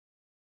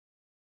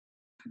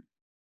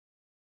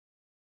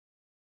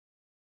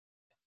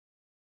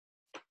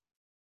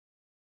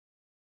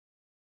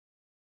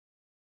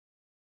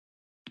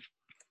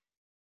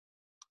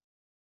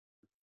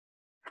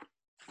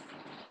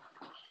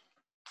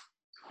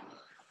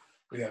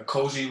We got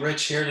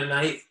cozyrichh here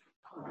tonight,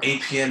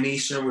 8 p.m.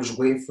 Eastern. We're just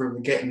waiting for him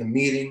to get in the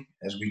meeting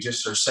as we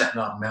just are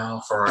setting up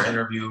now for our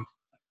interview.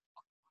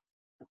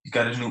 He's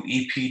got his new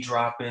EP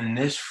dropping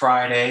this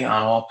Friday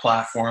on all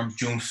platforms,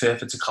 June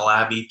 5th. It's a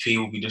collab EP.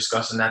 We'll be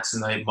discussing that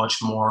tonight, much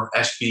more.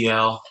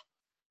 SBL.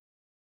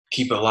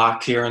 Keep it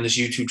locked here on this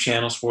YouTube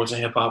channel, Sports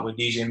and Hip Hop with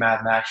DJ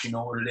Mad Max. You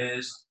know what it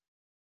is.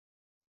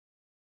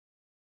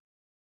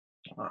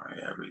 All right,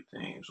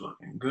 everything's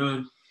looking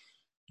good.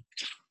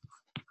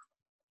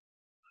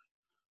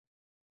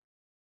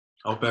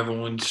 Hope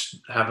everyone's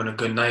having a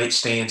good night,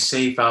 staying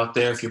safe out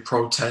there. If you're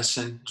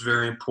protesting, it's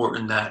very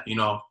important that,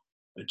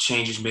 a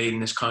change is made in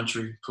this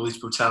country. Police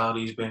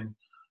brutality has been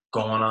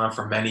going on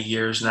for many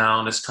years now,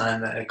 and it's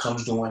time that it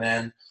comes to an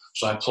end.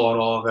 So I applaud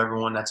all of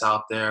everyone that's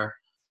out there,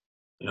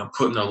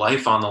 putting their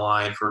life on the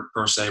line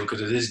per se,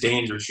 because it is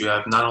dangerous. You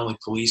have not only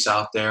police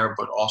out there,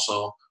 but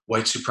also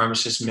white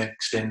supremacists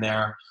mixed in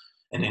there.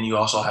 And then you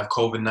also have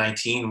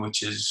COVID-19,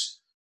 which is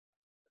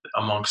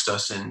amongst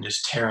us and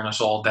just tearing us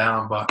all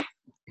down. But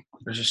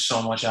there's just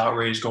so much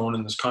outrage going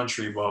in this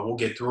country, but we'll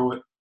get through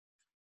it.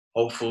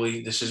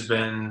 Hopefully, this has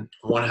been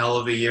one hell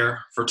of a year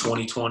for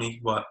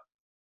 2020, but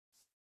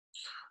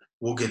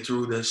we'll get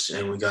through this,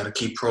 and we got to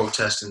keep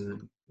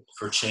protesting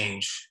for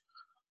change.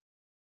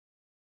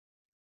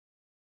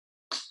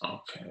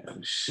 Okay, let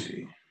me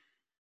see.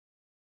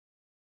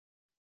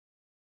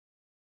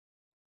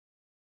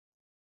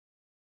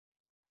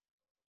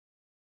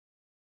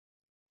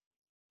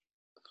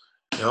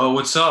 Yo,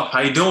 what's up? How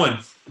you doing?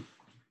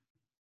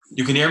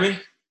 You can hear me?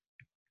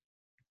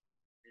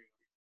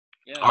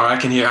 Yeah. All right,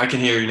 I can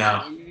hear you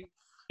now.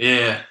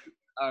 Yeah.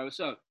 All right, what's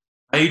up?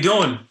 How you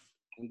doing?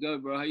 I'm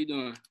good, bro. How you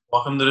doing?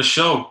 Welcome to the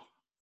show.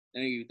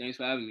 Thank you. Thanks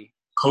for having me.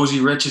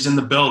 cozyrichh is in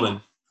the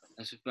building.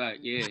 That's a fact,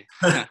 yeah.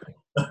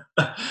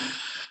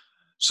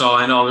 So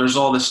I know there's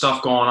all this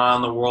stuff going on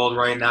in the world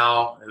right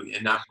now,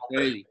 and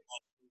Crazy.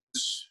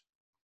 it's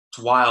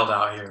wild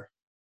out here.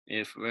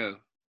 Yeah, for real.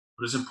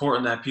 But it's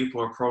important that people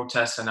are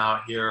protesting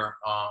out here.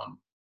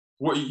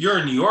 You're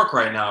in New York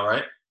right now,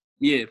 right?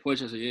 Yeah,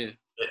 Portchester, yeah.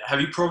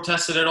 Have you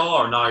protested at all,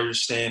 or no, you're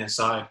just staying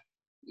inside?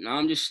 No,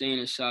 I'm just staying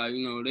inside.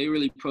 They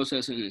really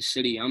protesting in the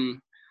city.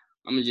 I'm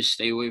gonna just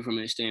stay away from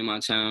it, stay in my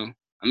town.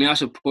 I mean, I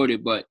support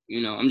it, but,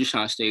 I'm just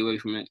trying to stay away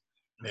from it.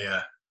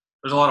 Yeah.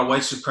 There's a lot of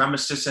white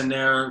supremacists in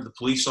there. The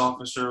police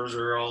officers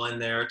are all in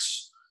there.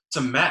 It's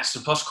a mess.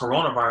 And plus,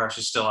 coronavirus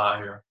is still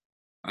out here.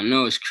 I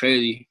know it's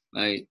crazy.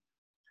 Like,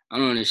 I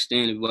don't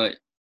understand it, but,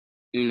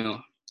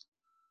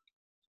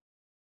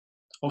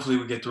 Hopefully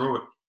we get through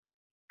it.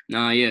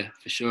 Nah, yeah,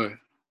 for sure.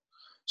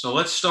 So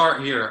let's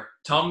start here.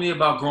 Tell me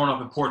about growing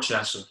up in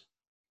Portchester.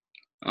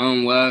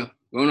 Well,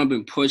 growing up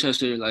in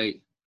Portchester,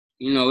 like,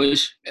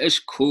 it's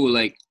cool.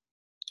 Like,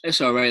 it's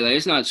all right. Like,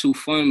 it's not too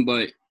fun,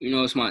 but,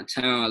 it's my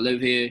town. I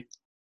live here,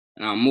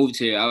 and I moved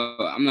here.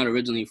 I'm not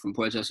originally from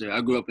Portchester. I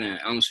grew up in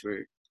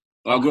Elmsford.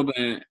 Well,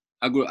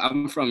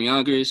 I'm from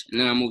Yonkers, and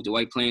then I moved to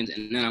White Plains,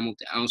 and then I moved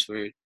to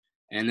Elmsford,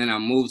 and then I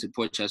moved to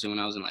Portchester when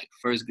I was in, like,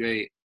 first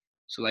grade.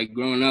 So, like,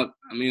 growing up,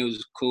 I mean, it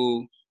was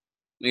cool.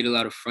 Made a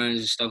lot of friends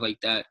and stuff like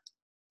that.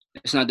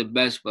 It's not the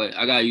best, but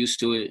I got used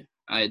to it.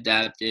 I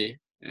adapted,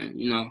 and,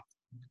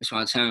 it's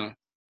my town.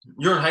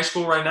 You're in high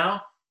school right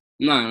now?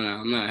 No,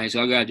 I'm not in high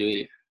school. I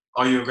graduated.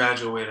 Oh, you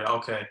graduated.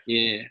 Okay.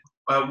 Yeah.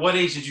 What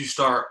age did you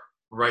start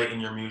writing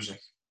your music?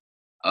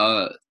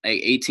 Like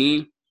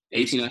 18.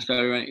 18 I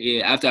started writing.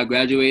 Yeah, after I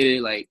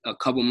graduated, like a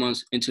couple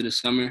months into the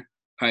summer,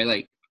 probably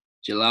like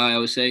July, I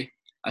would say,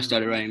 I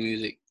started writing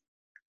music.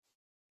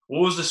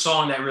 What was the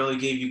song that really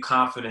gave you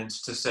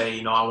confidence to say,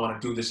 I want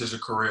to do this as a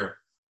career?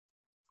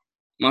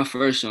 My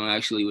first song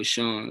actually was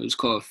Sean. It was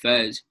called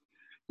Feds.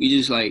 We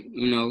just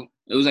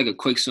it was like a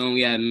quick song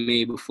we had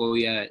made before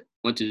we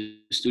went to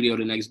the studio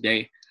the next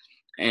day.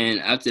 And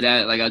after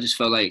that, like, I just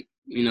felt like,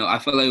 I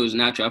felt like it was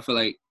natural. I felt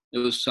like it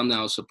was something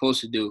I was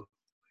supposed to do.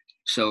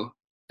 So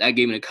that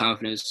gave me the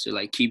confidence to,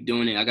 like, keep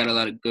doing it. I got a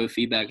lot of good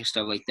feedback and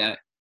stuff like that.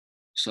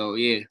 So,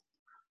 yeah.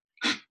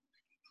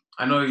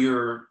 I know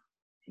you're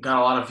got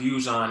a lot of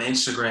views on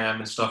Instagram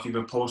and stuff. You've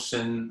been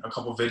posting a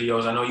couple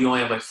videos. I know you only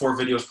have like 4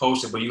 videos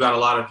posted, but you got a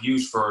lot of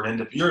views for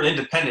you're an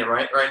independent,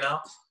 right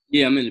now?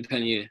 Yeah, I'm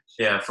independent, yeah.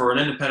 Yeah, for an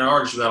independent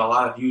artist, you got a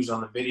lot of views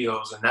on the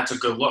videos, and that's a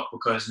good look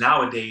because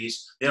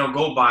nowadays they don't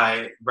go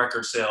by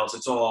record sales.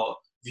 It's all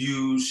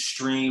views,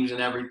 streams,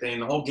 and everything.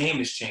 The whole game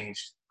has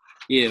changed.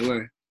 Yeah,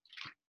 word.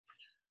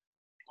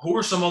 Who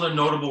are some other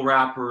notable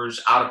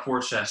rappers out of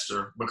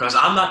Portchester? Because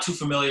I'm not too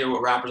familiar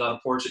with rappers out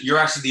of Portchester. You're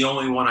actually the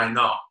only one I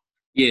know.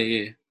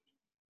 Yeah.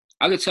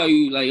 I could tell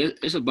you, like,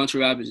 it's a bunch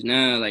of rappers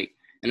now, like,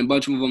 and a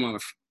bunch of them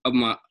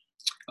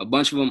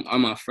are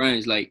my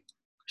friends, like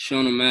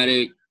Sean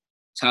O'Matic,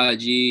 Ty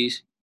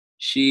G's,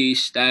 She,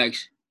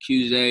 Stacks,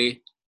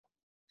 QZ,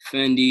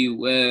 Fendi,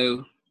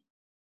 Well.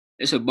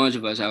 It's a bunch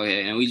of us out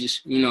here, and we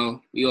just, we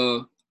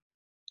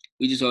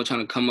just all trying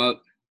to come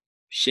up.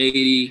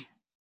 Shady,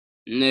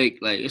 Nick,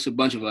 like, it's a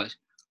bunch of us.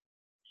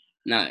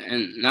 Not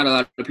a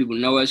lot of people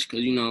know us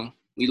because,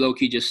 we low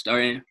key just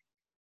starting,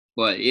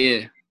 but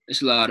yeah,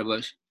 it's a lot of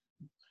us.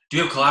 Do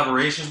you have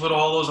collaborations with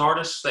all those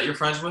artists that you're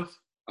friends with?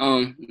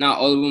 Not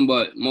all of them,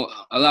 but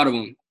a lot of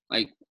them.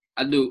 Like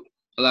I do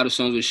a lot of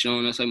songs with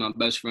Sean. That's like my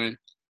best friend.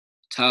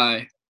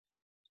 Ty.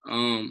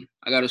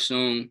 I got a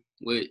song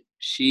with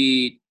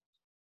She,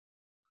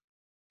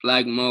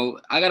 Black Mo.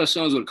 I got a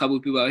songs with a couple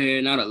of people out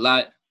here, not a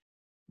lot,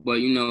 but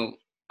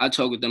I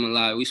talk with them a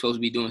lot. We supposed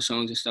to be doing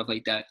songs and stuff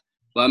like that.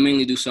 But I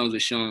mainly do songs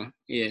with Sean.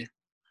 Yeah.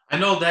 I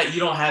know that you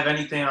don't have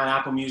anything on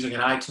Apple Music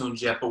and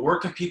iTunes yet, but where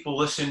can people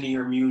listen to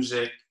your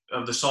music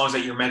of the songs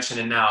that you're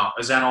mentioning now?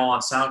 Is that all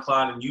on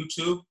SoundCloud and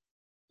YouTube?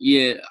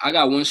 Yeah, I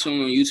got one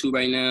song on YouTube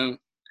right now,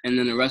 and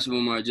then the rest of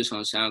them are just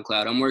on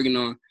SoundCloud. I'm working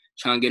on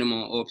trying to get them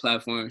on all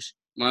platforms.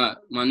 My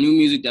new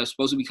music that's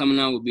supposed to be coming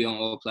out will be on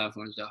all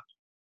platforms though.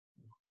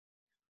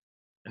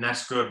 And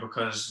that's good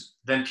because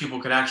then people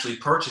could actually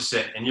purchase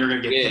it and you're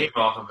going to get Yeah, paid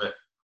off of it.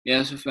 yeah,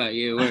 that's a fact.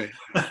 Yeah, word.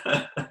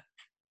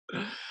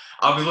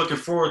 I'll be looking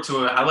forward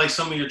to it. I like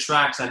some of your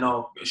tracks. I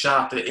know, shout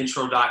out to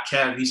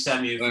intro.kev. He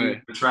sent me a few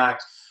Word.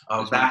 tracks,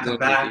 That's my Back to boy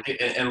right Back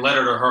there. and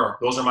Letter to Her.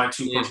 Those are my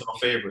two Yeah, personal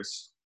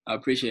favorites. I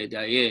appreciate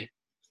that. Yeah.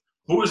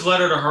 Who is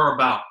Letter to Her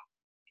about?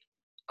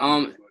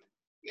 Um,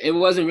 it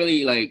wasn't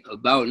really like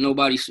about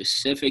nobody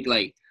specific.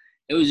 Like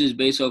it was just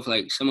based off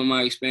like some of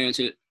my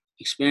experiences,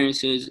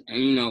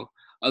 and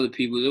other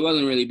people. It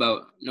wasn't really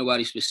about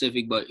nobody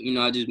specific, but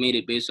I just made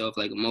it based off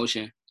like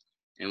emotion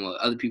and what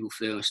other people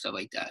feel and stuff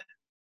like that.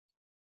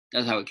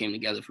 That's how it came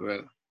together for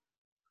real.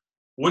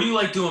 What do you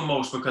like doing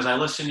most? Because I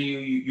listen to you.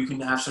 You can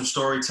have some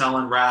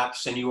storytelling,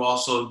 raps, and you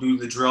also do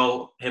the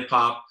drill, hip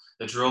hop,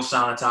 the drill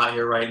sound that's out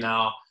here right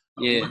now.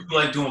 Yeah. What do you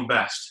like doing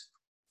best?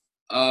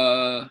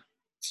 Uh,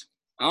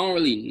 I don't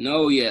really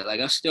know yet. Like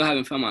I still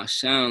haven't found my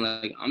sound.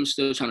 Like I'm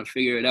still trying to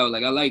figure it out.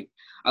 Like I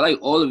like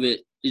all of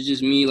it. It's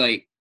just me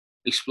like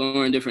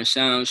exploring different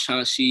sounds,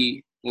 trying to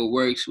see what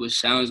works, what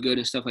sounds good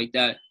and stuff like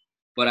that.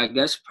 But I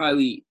guess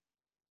probably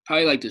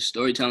like the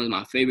storytelling is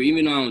my favorite.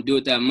 Even though I don't do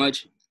it that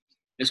much,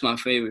 it's my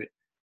favorite.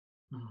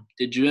 Mhm.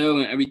 The drill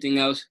and everything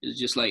else is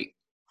just like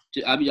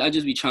I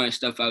just be trying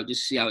stuff out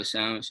just to see how it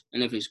sounds.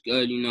 And if it's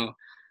good,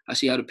 I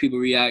see how the people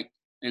react.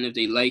 And if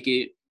they like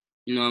it,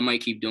 I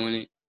might keep doing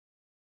it.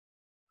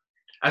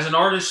 As an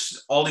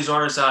artist, all these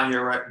artists out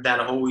here, right, that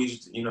have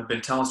always,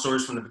 been telling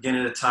stories from the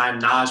beginning of the time.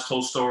 Nas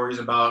told stories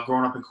about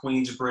growing up in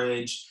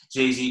Queensbridge.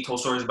 Jay-Z told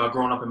stories about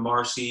growing up in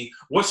Marcy.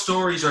 What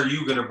stories are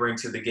you gonna bring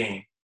to the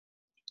game?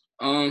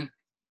 Um,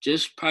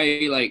 just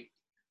probably like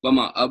about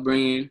my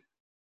upbringing,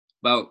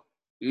 about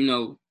you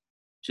know,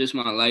 just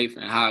my life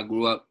and how I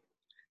grew up,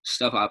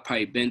 stuff I've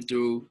probably been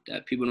through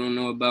that people don't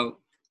know about,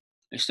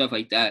 and stuff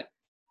like that.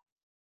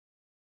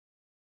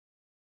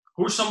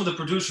 Who are some of the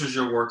producers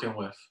you're working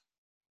with, Right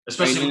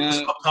especially with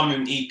this now,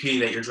 upcoming EP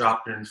that you're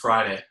dropping on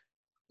Friday?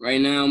 right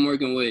now I'm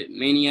working with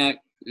Maniac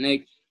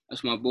Nick.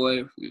 That's my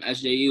boy from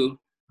SJU.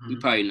 You Mhm.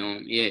 probably know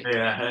him. Yeah, Yeah,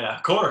 yeah, of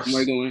I'm course.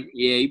 working with.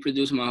 Yeah, he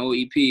produced my whole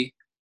EP,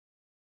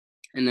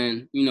 and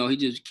then he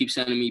just keeps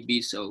sending me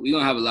beats. So we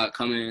gonna have a lot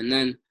coming. And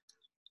then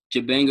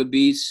Jabanga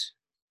Beats.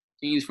 I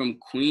think he's from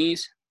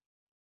Queens.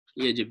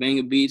 Yeah,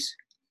 Jabanga Beats,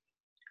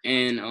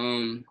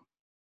 and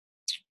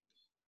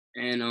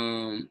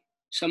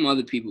some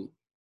other people,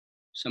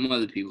 some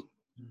other people.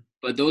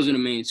 But those are the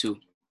main two.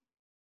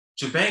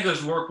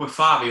 Jabanga's worked with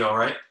Fabio,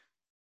 right?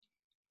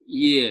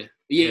 Yeah,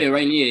 Yeah. yeah,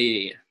 right.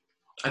 Yeah.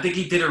 I think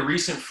he did a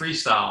recent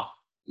freestyle.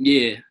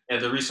 Yeah. Yeah,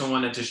 the recent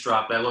one that just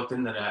dropped. I looked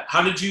into that.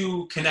 How did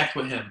you connect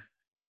with him?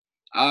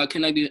 I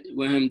connected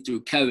with him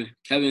through Kevin.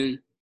 Kevin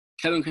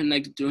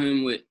connected through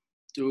him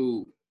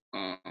through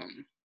I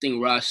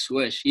think Ross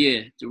Swish.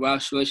 Yeah, through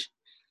Ross Swish.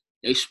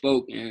 They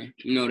spoke and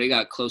they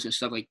got close and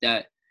stuff like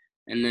that.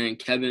 And then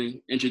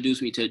Kevin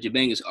introduced me to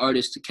Jabanga's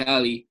artist to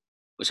Cali,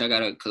 which I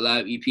got a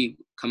collab EP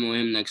coming with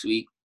him next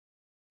week.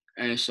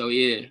 And so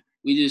yeah,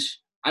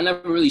 I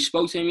never really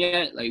spoke to him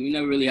yet. Like we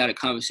never really had a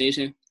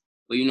conversation.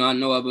 But I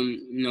know of him,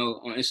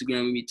 on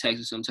Instagram we be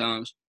texting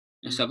sometimes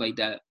and stuff like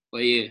that. But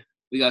yeah,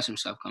 we got some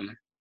stuff coming.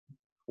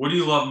 What do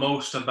you love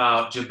most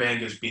about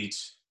Jabanga's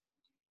beats?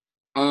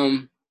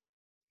 Um,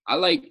 I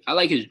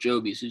like his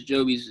drill beats. His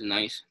drill beats is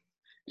nice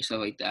and stuff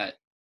like that.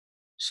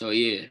 So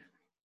yeah.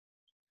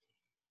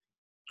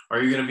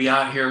 Are you gonna be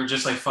out here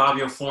just like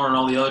Fabio Four and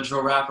all the other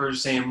drill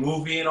rappers saying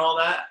movie and all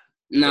that?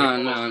 Like Nah,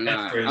 all nah, those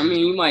nah. I catchphrases. mean,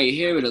 you might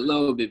hear it a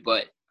little bit,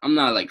 but I'm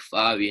not like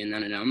Fabi and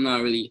none of that. I'm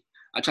not really.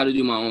 I try to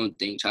do my own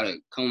thing, try to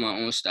come with my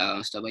own style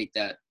and stuff like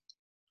that.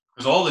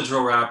 Because all the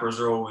drill rappers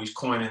are always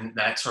coining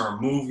that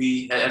term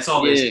movie. That's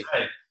all they Yeah,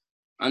 say.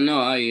 I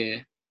know. Yeah.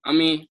 I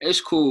mean,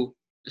 it's cool.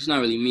 It's not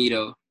really me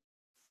though.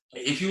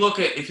 If you look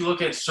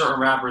at certain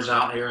rappers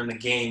out here in the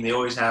game, they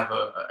always have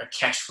a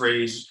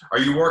catchphrase. Are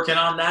you working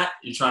on that?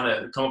 You trying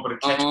to come up with a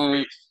catchphrase?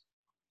 Um,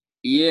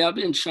 yeah, I've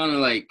been trying to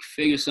like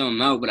figure something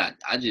out, but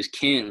I just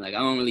can't. Like, I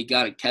don't really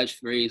got a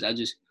catchphrase. I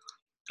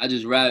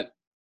just rap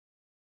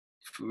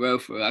for real,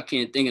 for real. I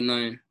can't think of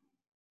nothing,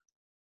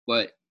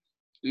 but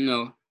you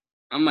know,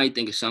 I might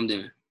think of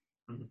something.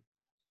 Mhm.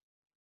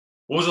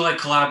 What was it like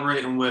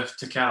collaborating with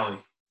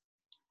Takali?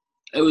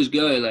 It was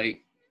good.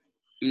 Like,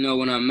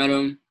 when I met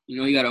him,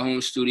 he got a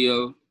home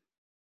studio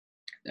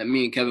that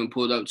me and Kevin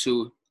pulled up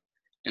to.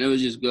 and it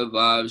was just good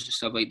vibes and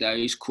stuff like that.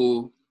 He's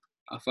cool.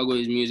 I fuck with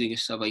his music and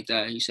stuff like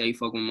that. He said he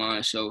fuck with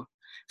mine. So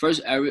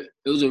first, it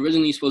was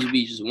originally supposed to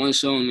be just one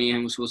song me and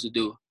him was supposed to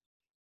do,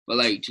 but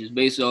like just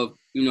based off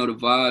the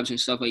vibes and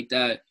stuff like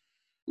that,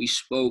 we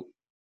spoke.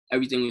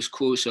 Everything was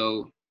cool,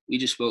 so we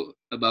just spoke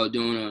about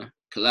doing a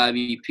collab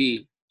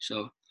EP.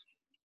 So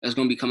that's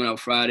gonna be coming out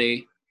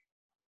Friday.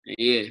 And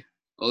yeah,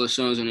 all the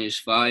songs on it is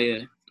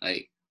fire.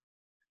 Like,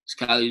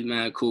 Kylie's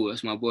mad cool.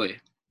 That's my boy.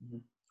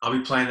 I'll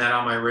be playing that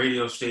on my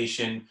radio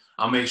station.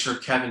 I'll make sure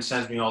Kevin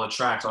sends me all the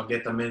tracks. I'll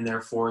get them in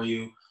there for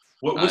you.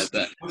 I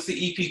bet. What's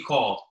the EP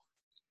called?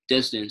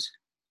 Distance.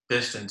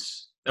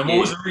 Distance. And what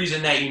Yeah. was the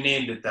reason that you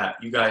named it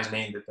that? You guys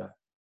named it that?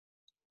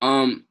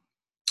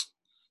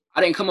 I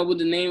didn't come up with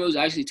the name. It was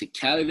actually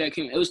Takali that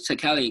came. It was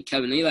Takali and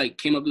Kevin. They like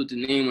came up with the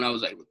name when I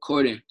was like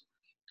recording,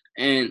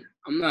 and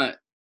I'm not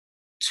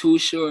too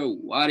sure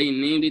why they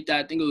named it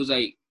that. I think it was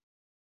like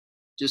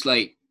just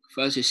like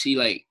for us to see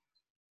like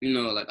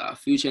like our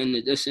future in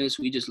the distance.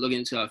 We just look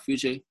into our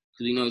future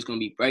because we know it's gonna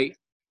be bright.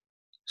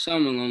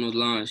 Something along those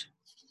lines.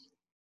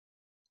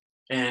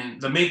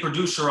 And the main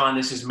producer on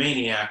this is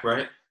Maniac,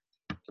 right?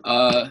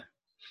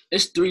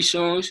 It's 3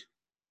 songs.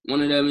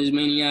 One of them is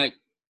Maniac.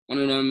 One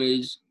of them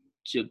is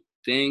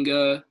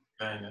Jabanga.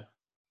 Banga.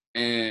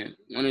 And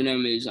one of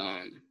them is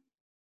I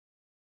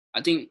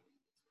think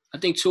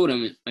 2 of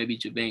them might be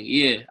Jabanga.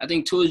 Yeah, I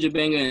think 2 is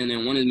Jabanga and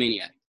then 1 is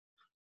Maniac.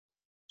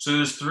 So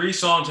there's 3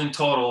 songs in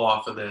total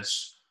off of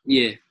this.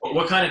 Yeah.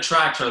 What kind of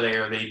tracks are they?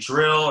 Are they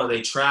drill? Are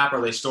they trap?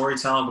 Are they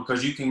storytelling?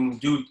 Because you can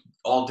do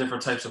all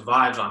different types of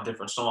vibes on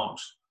different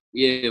songs.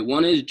 Yeah,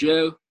 1 is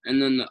drill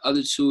and then the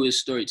other 2 is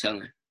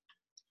storytelling.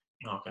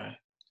 Okay.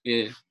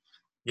 Yeah.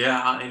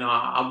 Yeah,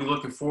 I'll be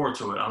looking forward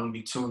to it. I'm gonna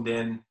be tuned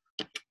in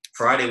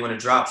Friday when it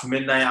drops,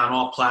 midnight on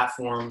all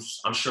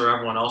platforms. I'm sure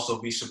everyone else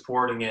will be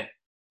supporting it.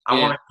 I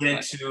want to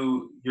get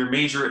into your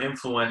major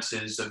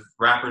influences of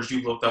rappers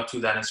you looked up to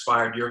that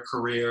inspired your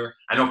career.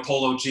 I know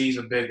Polo G is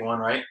a big one,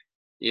 right?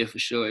 Yeah, for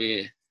sure.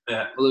 Yeah.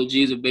 Yeah. Polo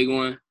G is a big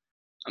one.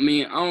 I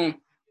mean, I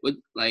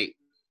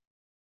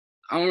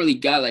don't really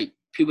got like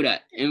people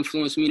that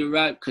influenced me to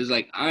rap because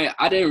like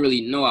I didn't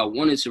really know I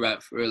wanted to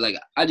rap for real. Like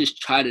I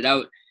just tried it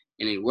out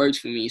and it worked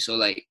for me. So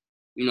like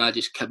I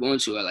just kept on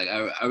to it. Like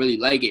I really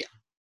like it.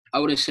 I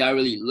wouldn't say I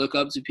really look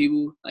up to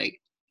people. Like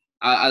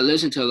I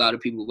listen to a lot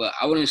of people, but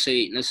I wouldn't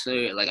say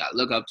necessarily like I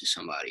look up to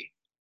somebody.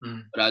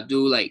 But I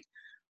do like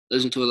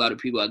listen to a lot of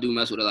people. I do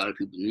mess with a lot of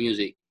people's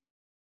music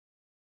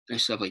and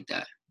stuff like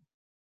that.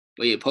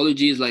 But yeah, Polo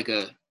G is a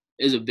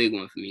big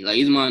one for me. Like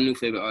he's my new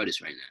favorite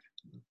artist right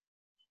now.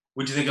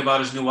 What'd you think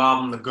about his new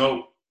album, The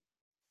GOAT?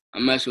 I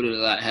mess with it a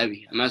lot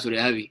heavy.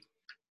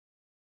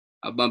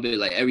 I bump it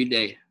like every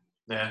day.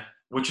 Yeah.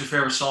 What's your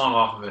favorite song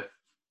off of it?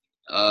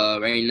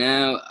 Right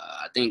now,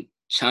 I think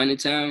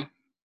Chinatown.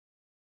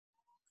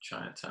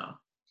 Chinatown.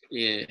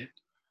 Yeah.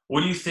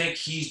 What do you think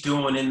he's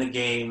doing in the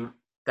game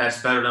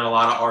that's better than a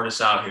lot of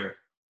artists out here?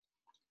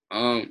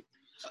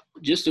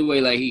 Just the way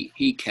like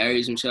he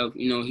carries himself.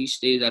 He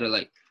stays out of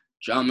like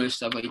drama and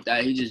stuff like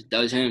that. He just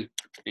does him,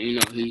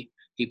 and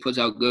he puts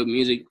out good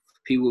music for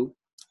people.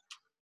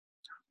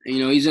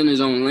 And, he's in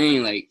his own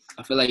lane. Like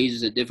I feel like he's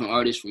just a different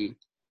artist from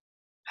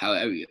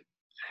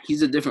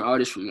he's a different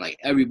artist from like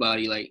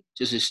everybody. Like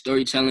just his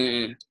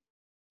storytelling and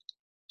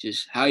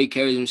just how he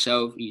carries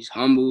himself. He's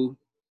humble.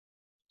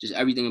 Just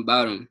everything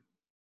about him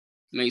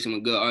makes him a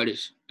good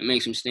artist. It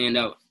makes him stand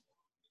out.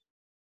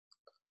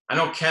 I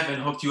know Kevin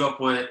hooked you up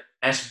with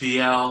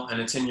SBL, and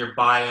it's in your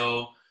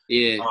bio.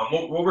 Yeah.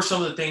 What were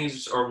some of the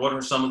things, or what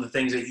are some of the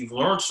things that you've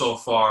learned so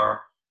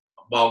far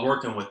while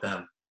working with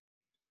them?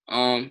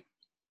 I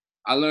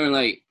learned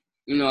like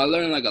a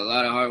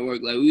lot of hard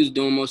work. Like we was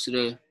doing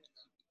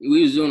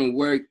the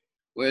work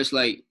where it's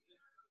like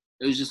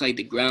it was just like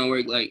the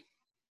groundwork, like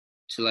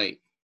to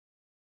like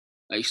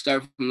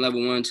start from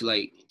level 1 to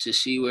like to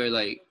see where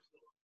like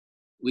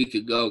we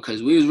could go,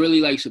 because we was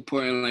really like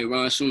supporting like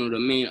Ron Suno, the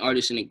main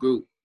artist in the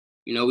group.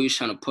 We was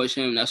trying to push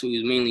him. That's what he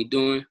was mainly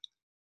doing,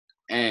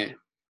 and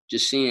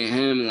just seeing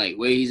him and like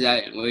where he's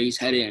at and where he's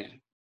headed, and,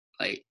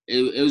 like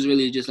it was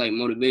really just like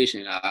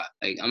motivation.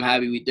 I'm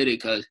happy we did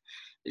it because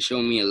it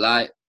showed me a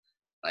lot.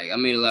 Like I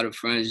made a lot of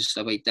friends and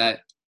stuff like that,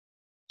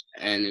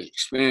 and the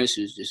experience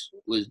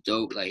was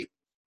dope. Like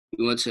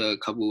we went to a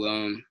couple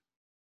of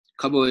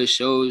his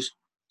shows.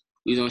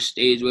 We was on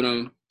stage with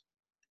him,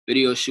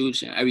 video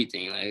shoots and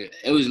everything. Like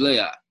it was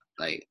lit.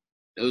 Like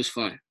it was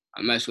fun.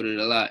 I messed with it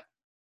a lot.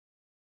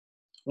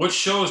 What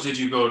shows did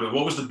you go to?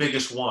 What was the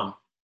biggest one?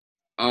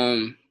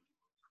 We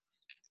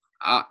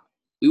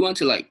went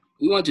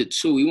to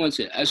 2. We went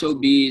to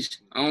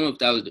SOBs. I don't know if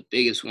that was the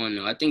biggest one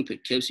though. I think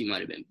Poughkeepsie might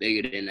have been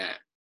bigger than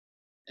that.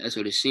 That's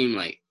what it seemed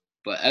like.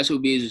 But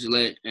SOBs was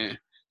lit, and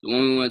the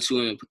one we went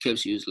to in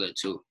Poughkeepsie was lit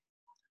too.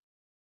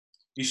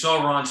 You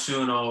saw Ron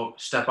Suno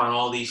step on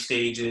all these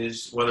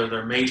stages, whether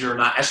they're major or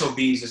not.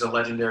 SOBs is a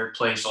legendary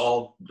place.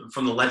 All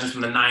from the legends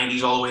from the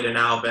 90s all the way to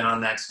now have been on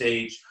that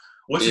stage.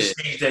 What's the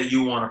stage that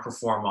you want to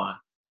perform on?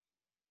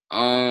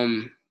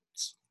 I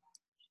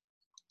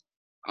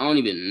don't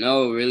even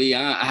know, really.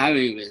 I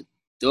haven't even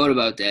thought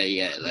about that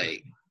yet.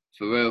 Like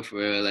for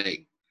real.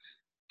 Like,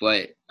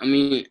 but I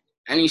mean,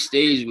 any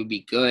stage would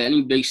be good.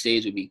 Any big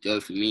stage would be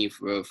good for me,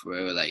 for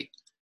real. Like,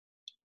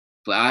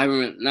 but I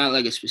haven't not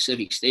like a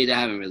specific stage. I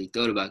haven't really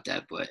thought about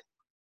that, but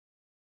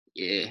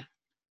yeah,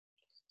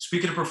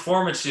 Speaking of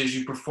performances,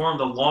 you performed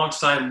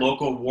alongside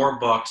local war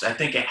bucks, I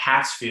think at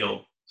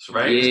Hatfield,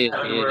 right? Is yeah,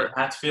 that yeah, where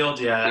Hatfield?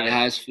 Yeah.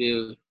 yeah.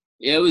 Hasfield.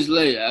 Yeah, it was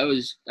lit. That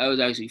was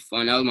actually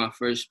fun. That was my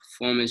first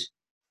performance,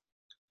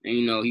 and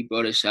he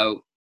brought us out,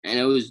 and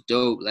it was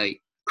dope.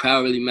 Like,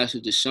 crowd really messed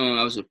with the song.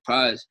 I was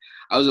surprised.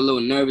 I was a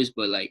little nervous,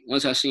 but like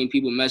once I seen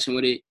people messing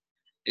with it,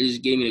 it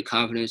just gave me the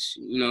confidence.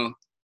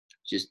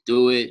 Just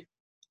do it,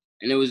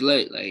 and it was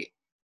lit. Like,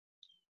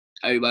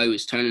 everybody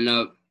was turning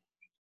up.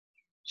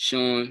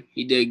 Sean,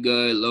 he did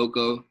good.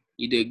 Loco,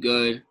 he did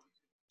good.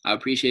 I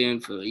appreciate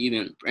him for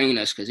even bringing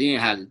us because he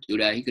didn't have to do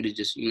that. He could have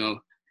just,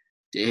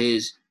 did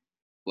his.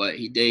 But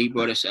he did. He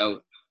brought us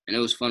out, and it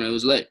was fun. It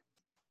was lit.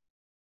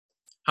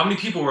 How many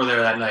people were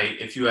there that night,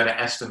 if you had to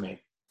estimate?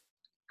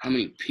 How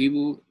many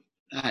people?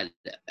 I had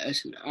to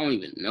estimate. I don't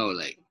even know.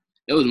 Like,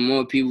 there was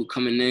more people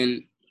coming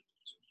in.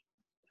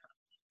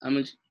 How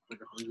much?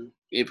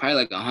 Yeah, probably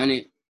like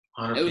 100.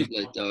 100 It was lit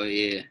people. though.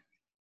 Yeah.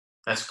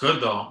 That's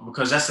good though,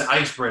 because that's the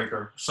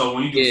icebreaker. So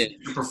when you do Yeah.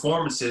 future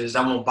performances,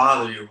 that won't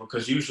bother you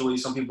because usually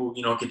some people,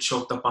 get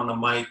choked up on the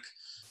mic.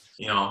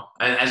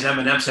 As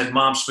Eminem said,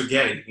 "Mom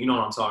spaghetti." You know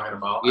what I'm talking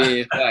about.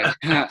 Yeah.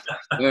 Facts.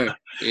 Word.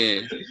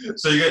 Yeah.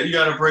 So you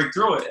got to break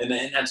through it,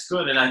 and that's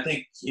good. And I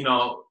think you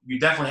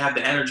definitely have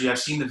the energy. I've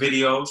seen the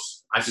videos.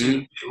 I've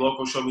seen Mhm. the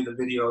local show me the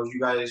videos. You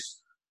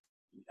guys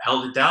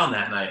held it down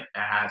that night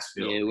at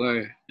Hatfield. Yeah.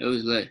 Word. It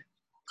was lit.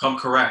 Come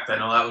correct. I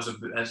know that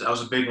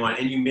was a big one,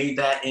 and you made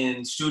that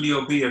in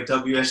Studio B of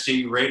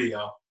WSJU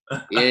Radio.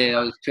 Yeah.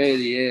 That was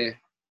crazy. Yeah.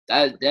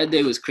 That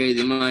day was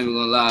crazy. I'm not even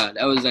gonna lie.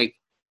 That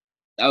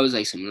was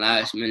like some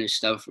last minute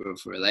stuff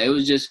for like it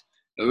was just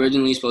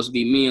originally supposed to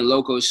be me and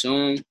Loco's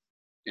song,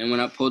 and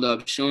when I pulled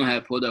up, Sean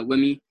had pulled up with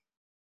me,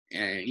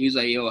 and he was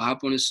like, "Yo,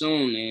 hop on the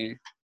song, man."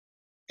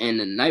 And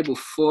the night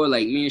before,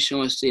 like me and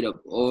Sean stayed up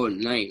all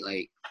night.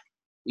 Like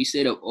we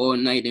stayed up all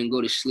night, didn't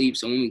go to sleep.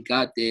 So when we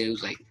got there, it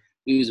was like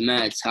we was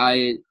mad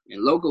tired,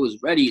 and Loco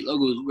was ready.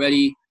 Loco was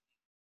ready.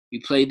 We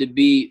played the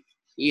beat.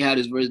 He had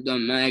his verse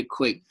done mad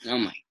quick. And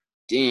I'm like,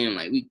 damn,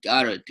 like we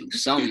gotta do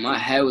something. My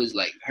head was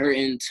like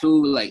hurting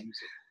too. Like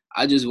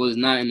I just was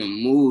not in the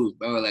mood,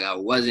 bro. Like I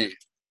wasn't.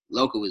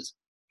 Loco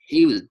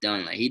he was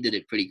done. Like he did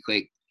it pretty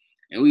quick.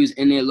 And we was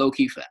in there low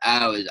key for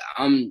hours.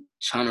 I'm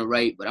trying to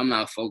write, but I'm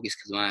not focused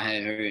because my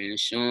head hurt and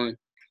Sean.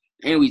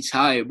 And we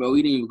tired, bro.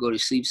 We didn't even go to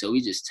sleep, so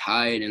we just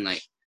tired and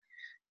like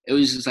it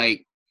was just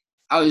like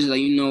I was just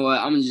like, you know what?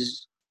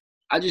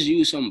 I just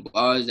used some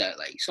bars that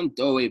like some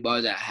throwaway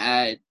bars I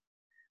had.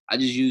 I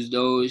just used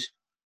those,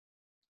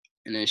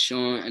 and then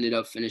Sean ended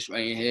up finished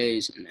writing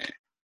his, and then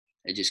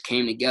it just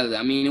came together.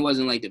 I mean, it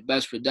wasn't like the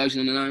best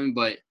production or nothing,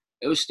 but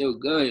it was still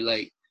good.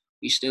 Like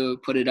we still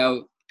put it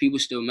out. People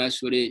still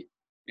mess with it.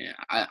 Yeah,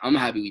 I'm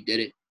happy we did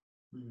it.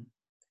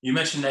 You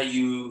mentioned that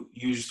you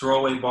used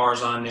throwaway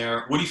bars on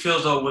there. What do you feel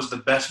as though was the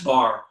best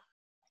bar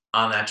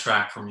on that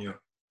track from you?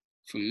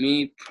 For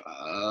me,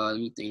 let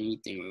me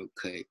think real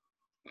quick.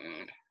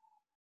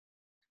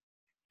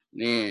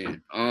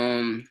 Man,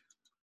 let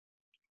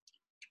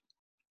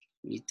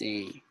me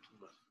think.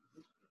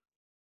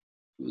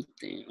 Let me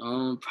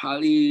think.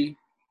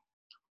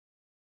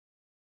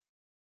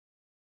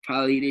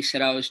 Probably they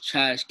said I was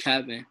trash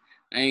capping.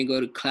 I ain't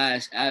go to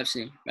class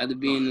absent. Rather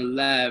be in the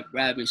lab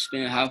rapping,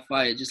 spin hot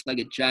fire just like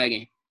a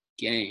dragon.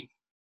 Gang.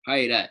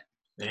 Probably that.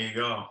 There you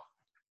go.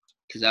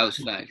 Cause that was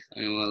facts.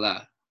 I ain't gonna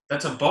lie.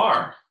 That's a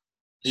bar.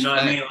 You It's know what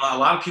I fact. mean? A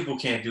lot of people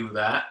can't do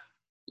that.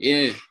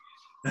 Yeah.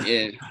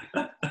 Yeah.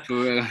 For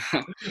real.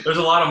 There's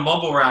a lot of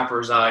mumble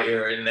rappers out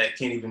here and that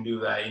can't even do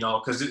that,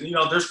 because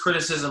there's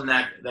criticism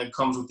that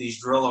comes with these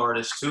drill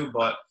artists too.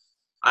 But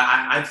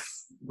I've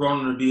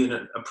grown to be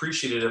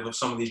appreciative of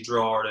some of these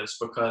drill artists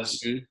because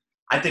Mhm.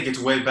 I think it's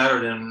way better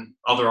than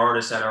other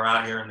artists that are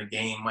out here in the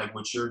game, like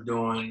what you're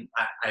doing.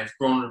 I've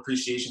grown an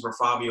appreciation for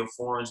Fabio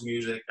Foreign's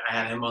music. I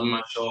had him on Mhm.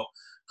 my show a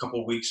couple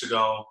of weeks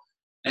ago,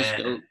 That's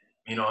and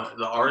dope.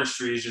 the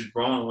artistry is just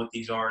growing with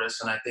these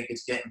artists, and I think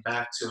it's getting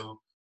back to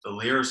the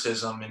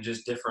lyricism and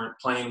just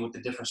playing with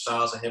the different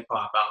styles of hip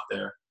hop out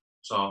there.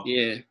 So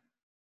Yeah.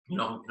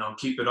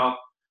 keep it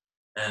up.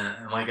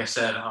 And like I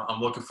said,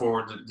 I'm looking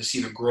forward to see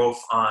the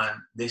growth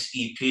on this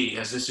EP,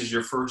 as this is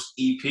your first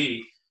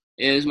EP.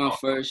 Yeah, it's my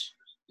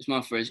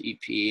first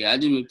EP. I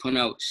just been putting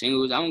out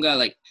singles. I don't got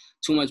like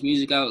too much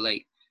music out.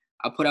 Like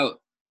I put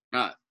out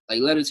not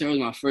like Letter to Her was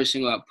my first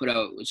single I put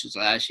out, which was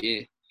last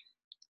year.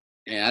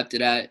 And after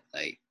that,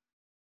 like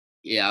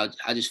yeah,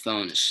 I just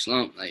fell in a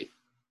slump. Like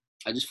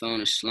I just fell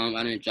in a slump.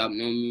 I didn't drop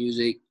no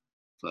music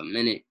for a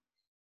minute.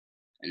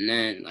 And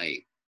then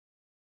like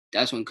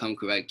that's when Come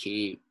Correct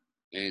came.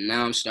 And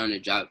now I'm starting to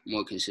drop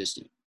more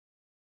consistent.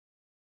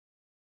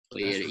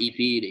 But yeah, That's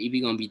the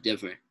EP gonna be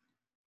different.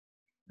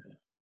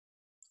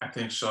 I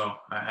think so.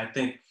 I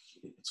think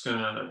it's going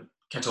to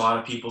catch a lot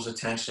of people's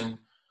attention.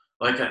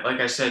 like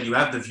I said, you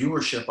have the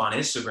viewership on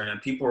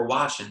Instagram. People are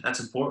watching.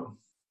 That's important.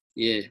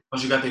 Yeah.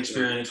 Plus, you got the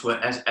experience with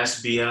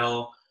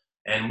SBL,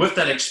 and with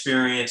that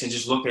experience and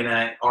just looking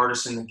at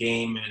artists in the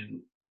game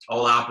and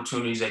all the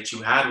opportunities that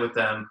you had with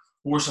them,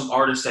 who are some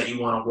artists that you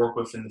want to work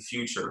with in the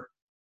future?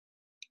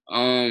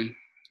 In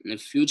the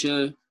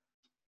future,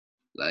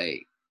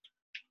 like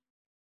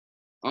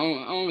I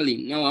don't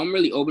really know. I'm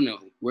really open to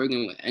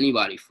working with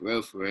anybody for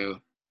real, for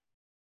real.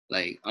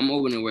 Like I'm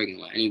open to working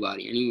with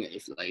anybody. Anyway,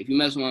 if you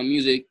mess with my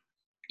music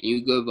and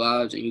you good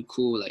vibes and you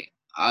cool, like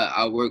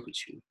I'll work with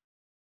you.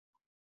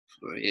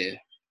 For yeah,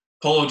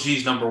 Polo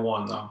G's number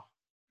one though.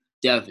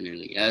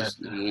 definitely. Yeah. That's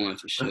number one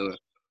for sure.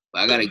 But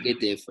I gotta get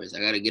there first. I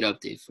gotta get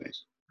up there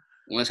first.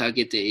 Once I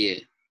get there, yeah,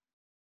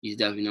 he's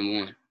definitely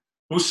number one.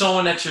 Who's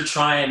someone that you're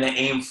trying to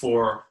aim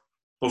for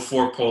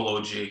before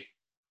Polo G?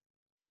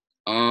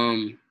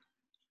 Um,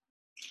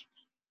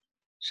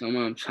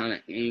 Someone I'm trying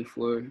to aim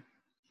for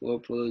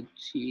Pro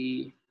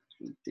T.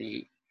 I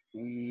think.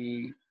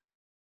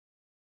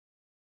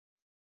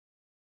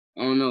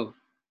 I don't know.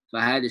 If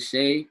I had to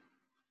say,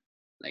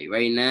 like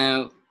right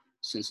now,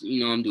 since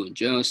I'm doing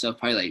drill and stuff,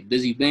 probably like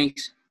Busy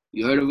Banks.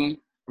 You heard of him?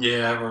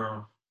 Yeah, I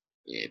remember.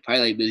 Yeah,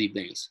 probably like Busy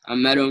Banks. I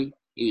met him.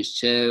 He was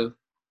chill,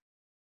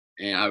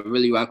 and I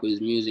really rock with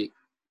his music.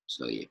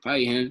 So yeah,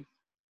 probably him.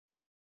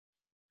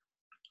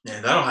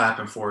 Yeah, that'll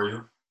happen for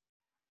you.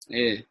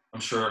 Yeah. I'm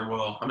sure it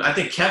will. I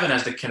think Kevin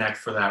has the connect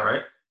for that,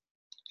 right?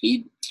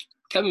 He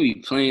Kevin be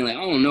playing. Like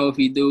I don't know if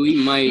he do.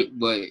 He might,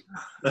 but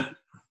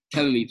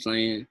Kevin be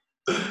playing.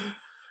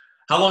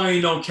 How long have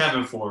you known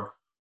Kevin for?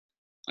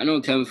 I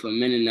know Kevin for a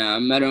minute now. I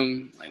met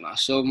him like my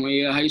sophomore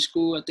year of high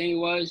school, I think it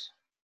was.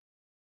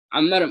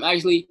 I met him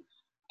actually,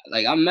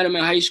 like I met him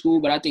in high school,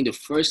 but I think the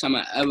first time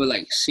I ever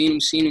like seen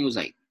him was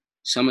like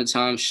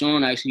summertime.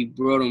 Sean actually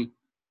brought him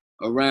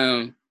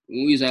around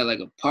when we was at like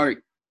a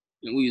park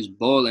and we was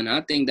bowling.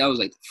 I think that was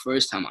like the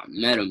first time I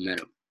met him.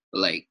 But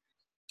like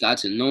got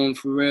to know him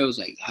for real. It was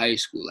like high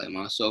school, like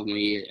my sophomore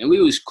year. And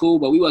we was cool,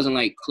 but we wasn't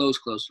like close.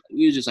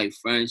 We was just like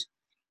friends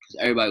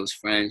because everybody was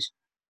friends.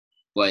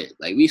 But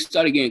like we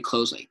started getting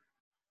close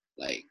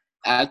like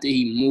after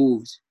he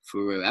moved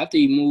for real. After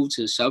he moved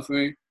to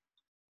Suffering,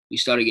 we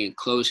started getting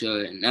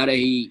closer. And now that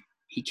he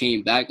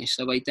came back and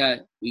stuff like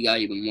that, we got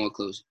even more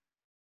closer.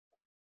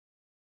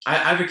 I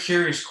have a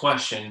curious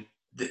question.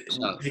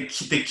 So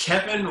Did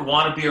Kevin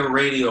want to be a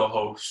radio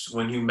host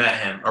when you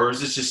met him, or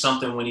is this just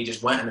something when he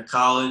just went into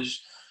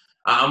college?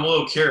 I'm a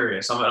little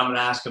curious. I'm going to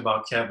ask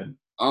about Kevin.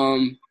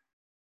 I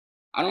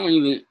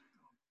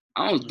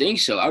don't think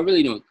so. I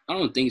really don't. I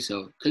don't think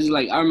so. Cause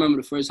like I remember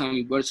the first time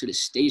he brought us to the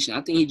station. I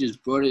think he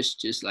just brought us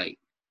just like,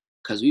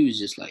 cause we was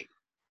just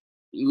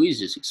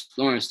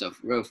exploring stuff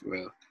for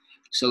real.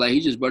 So like he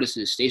just brought us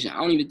to the station. I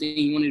don't even think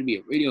he wanted to be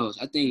a radio host.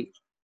 I think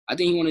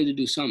he wanted to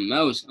do something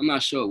else. I'm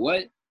not sure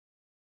what.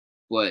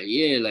 But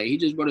yeah, like he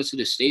just brought us to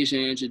the station,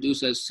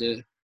 introduced us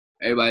to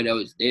everybody that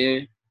was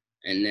there,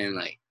 and then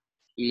like,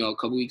 a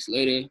couple weeks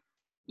later,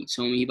 he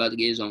told me he about to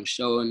get his own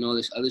show and all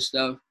this other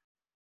stuff.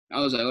 I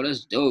was like, oh,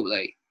 that's dope.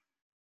 Like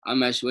I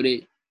messed with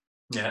it.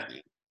 Yeah.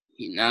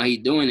 Now he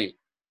doing it.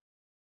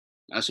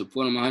 I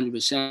support him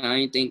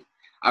 100%.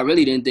 I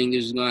really didn't think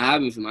this was gonna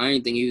happen for him. I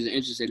didn't think he was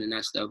interested in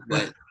that stuff,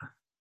 but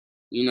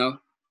now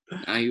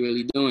he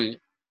really doing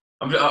it.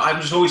 I'm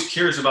just always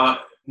curious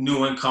about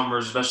new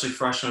incomers, especially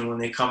freshmen, when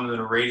they come to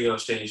the radio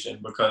station,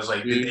 because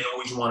like did they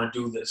always want to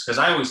do this? Because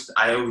I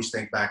always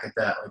think back at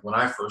that. Like when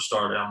I first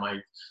started, I'm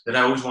like, did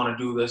I always want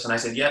to do this? And I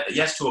said, yeah,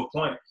 yes, to a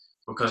point,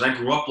 because I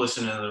grew up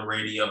listening to the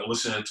radio,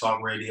 listening to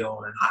talk radio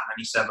and Hot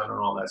 97 and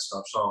all that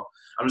stuff. So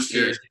I'm just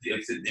curious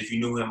if you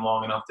knew him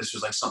long enough, this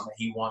was like something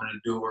that he wanted to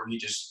do, or he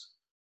just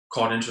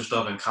caught interest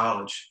of in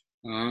college.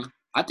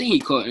 I think he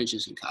caught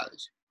interest in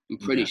college. I'm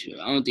pretty sure.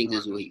 I don't think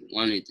this is what he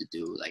wanted to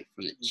do, like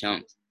from the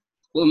jump.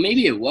 Well,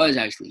 maybe it was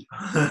actually.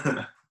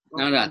 Now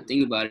that I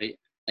think about it,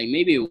 like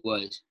maybe it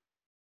was.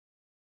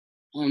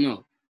 I don't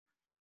know.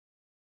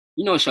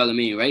 You know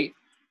Charlemagne, right?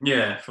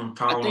 Yeah, from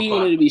Power I think he 105.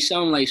 wanted to be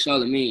something like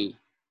Charlemagne.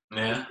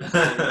 Yeah.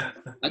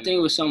 I think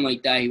it was something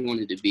like that he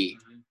wanted to be.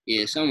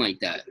 Yeah, something like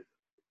that.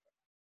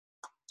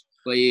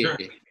 But yeah.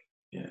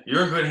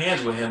 You're in good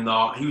hands with him,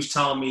 though. He was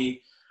telling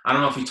me, I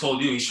don't know if he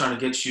told you, he's trying to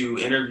get you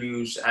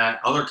interviews at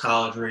other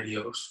college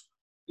radios.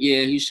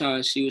 Yeah, he's trying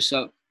to see what's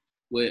up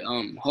with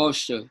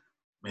Hofstra.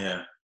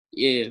 Yeah.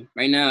 Yeah.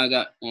 Right now I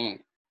got on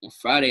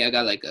Friday I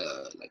got like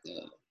a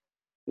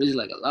what is it,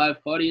 like a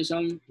live party or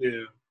something?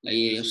 Yeah. Like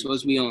yeah, I'm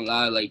supposed to be on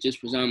live, like just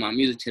presenting my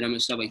music to them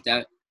and stuff like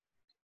that.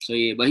 So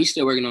yeah, but he's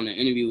still working on the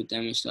interview with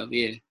them and stuff,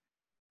 yeah.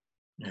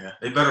 Yeah.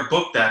 They better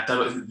book that.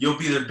 You'll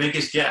be their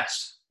biggest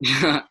guest.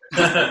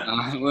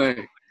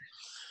 Word.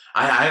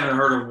 I haven't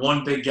heard of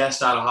one big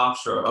guest out of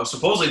Hofstra.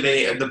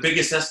 Supposedly the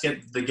biggest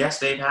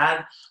guest they've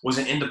had was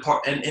an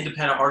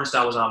independent artist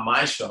that was on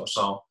my show.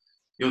 So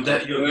you'll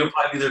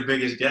probably be their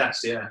biggest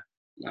guest, yeah.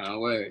 Nah,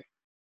 word.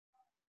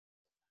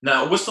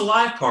 Now, what's the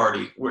live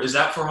party? Is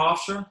that for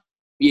Hofstra?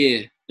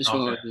 Yeah, it's for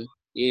Hofstra.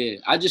 Yeah,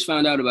 I just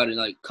found out about it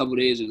like a couple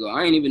days ago.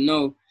 I didn't even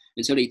know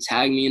until they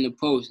tagged me in the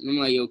post. And I'm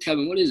like, yo,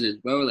 Kevin, what is this,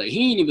 bro? Like,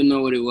 he didn't even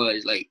know what it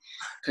was. Like,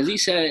 because he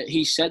set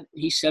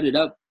it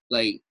up.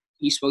 Like,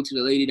 he spoke to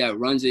the lady that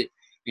runs it,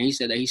 and he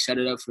said that he set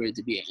it up for it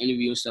to be an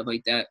interview and stuff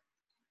like that.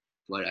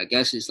 But I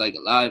guess it's like a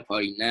live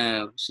party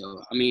now.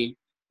 So, I mean,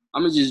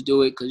 I'm going to just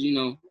do it because, you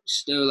know, it's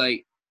still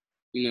like,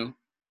 you know,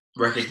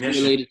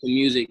 Recognition. related to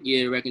music.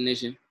 Yeah,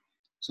 recognition.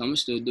 So I'm going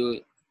to still do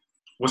it.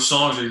 What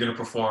songs are you going to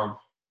perform?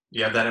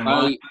 You have that in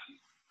mind?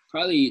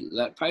 Probably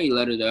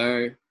Letter to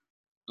Her.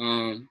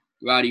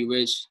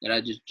 Cozyrichh that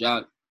I just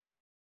dropped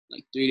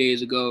like 3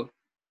 days ago.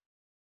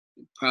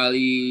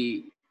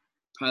 Probably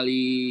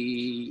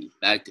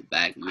back to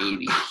back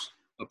maybe,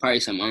 or probably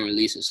some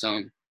unreleased or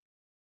something.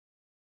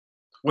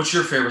 What's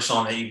your favorite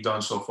song that you've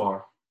done so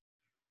far?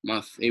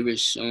 My favorite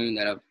song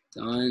that I've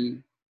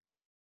done,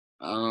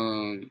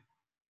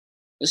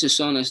 it's a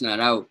song that's not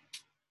out.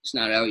 It's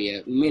not out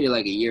yet. We made it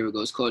like a year ago.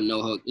 It's called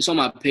No Hook. It's on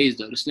my page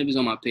though. The snippet's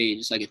on my page.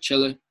 It's like a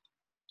chiller.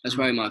 That's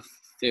probably my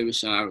favorite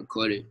song I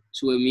recorded.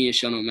 It's with me and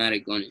Sean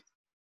O'Matic on it.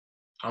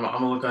 I'm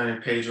gonna look on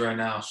your page right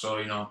now, so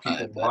you know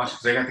people watch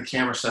because they got the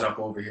camera set up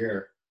over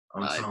here.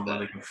 So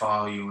they can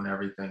follow you and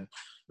everything.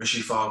 Make sure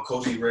you follow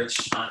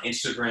Cozyrichh on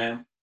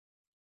Instagram.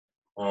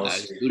 Oh,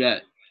 Let's do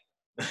that.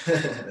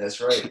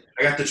 That's right.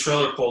 I got the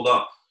trailer pulled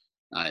up.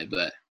 I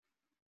bet.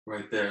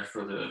 Right there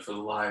for the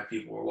live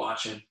people who are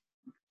watching.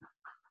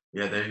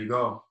 Yeah, there you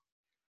go.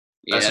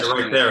 Yeah, that's it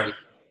right there.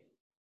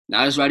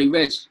 Now it's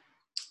Cozyrichh.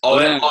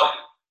 Oh,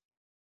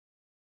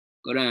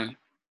 Go down.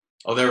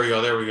 Oh, there we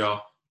go. There we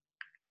go.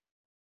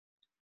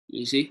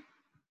 You see?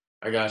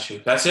 I got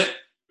you. That's it?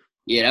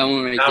 Yeah, that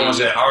one right there. That one's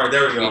it. All right,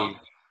 there we go. Yeah.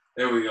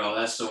 There we go.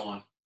 That's the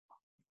one.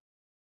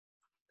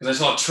 Because I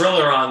saw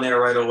Triller on there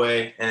right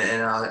away,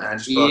 and I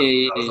just thought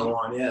that was the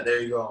one. Yeah,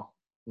 there you go.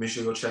 Make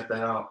sure you go check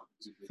that out.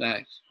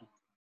 Facts.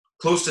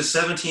 Close to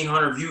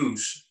 1,700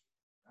 views.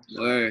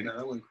 Word.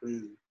 That went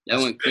crazy. That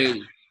went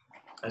crazy.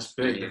 That's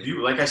big.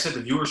 Yeah. Like I said,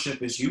 the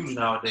viewership is huge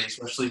nowadays,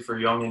 especially for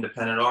young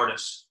independent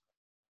artists.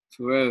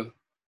 For real.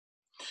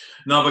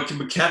 No, but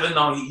Kevin,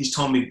 no, he's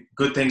told me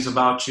good things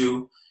about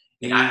you.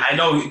 Yeah. I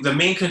know the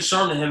main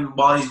concern to him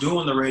while he's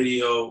doing the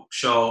radio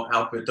show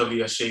out at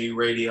WSJU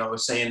Radio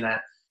is saying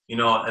that, you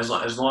know, as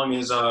long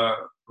as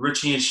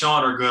Richie and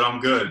Sean are good, I'm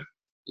good.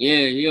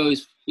 Yeah, he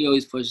always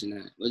pushing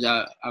that, which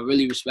I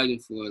really respect him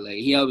for. Like,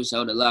 he helped us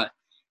out a lot,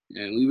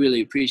 and we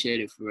really appreciate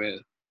it for real,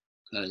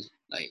 because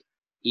like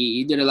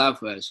he did a lot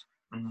for us.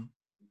 Mm-hmm.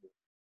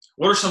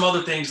 What are some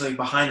other things like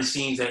behind the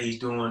scenes that he's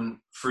doing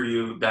for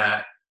you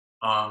that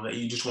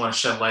you just want to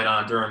shed light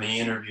on during the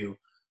interview?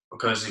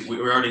 Because we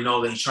already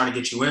know that he's trying to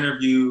get you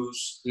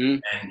interviews,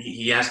 and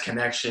he has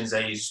connections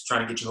that he's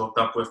trying to get you hooked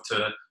up with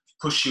to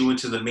push you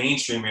into the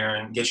mainstream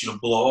area and get you to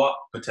blow up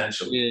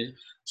potentially. Yeah.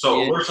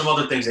 So what are some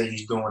other things that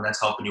he's doing that's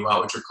helping you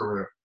out with your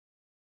career?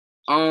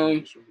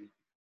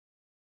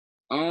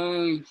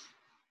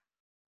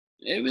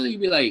 It really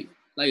be like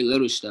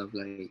little stuff.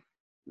 Like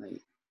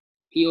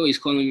he always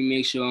calling me,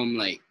 make sure I'm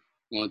like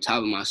on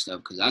top of my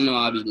stuff, because I know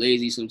I'll be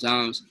lazy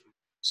sometimes.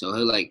 So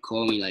he'll like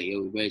call me like,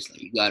 yo, Rich,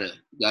 like you gotta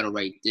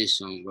write this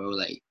song, bro.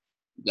 Like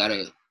you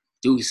gotta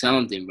do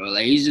something, bro.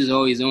 Like he's just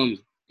always on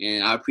me,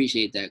 and I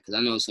appreciate that, because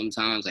I know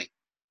sometimes like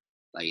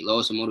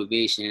lost some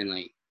motivation,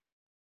 like,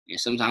 and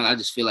sometimes I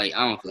just feel like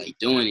I don't feel like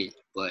doing it,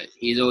 but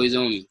he's always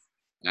on me,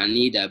 and I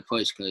need that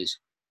push, because,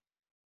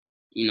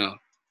 you know,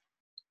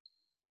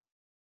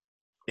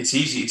 it's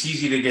easy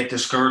to get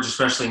discouraged,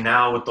 especially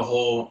now with the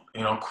whole,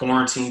 you know,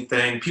 quarantine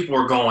thing. People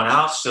are going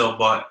out still,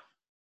 but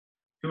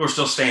people are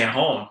still staying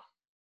home.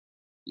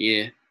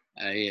 Yeah,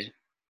 yeah.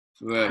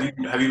 For real.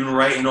 Have you been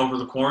writing over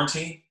the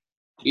quarantine?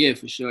 Yeah,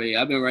 for sure.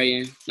 Yeah, I've been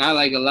writing, not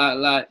like a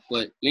lot,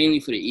 but mainly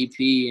for the EP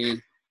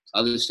and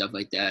other stuff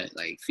like that,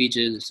 like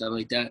features and stuff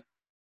like that.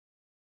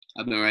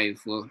 I've been writing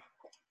for,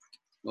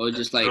 or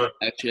just like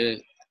extra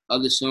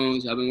other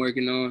songs I've been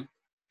working on.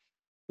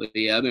 But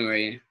yeah, I've been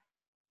writing.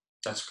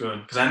 That's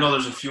good, because I know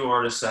there's a few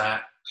artists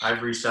that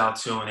I've reached out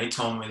to, and they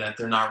told me that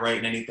they're not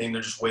writing anything.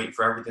 They're just waiting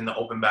for everything to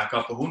open back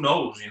up. But who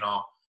knows, you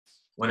know,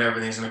 when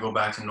everything's going to go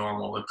back to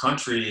normal. The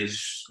country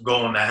is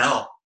going to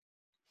hell.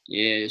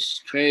 Yeah,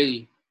 it's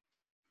crazy.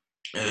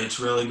 It's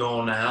really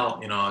going to hell.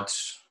 You know,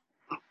 it's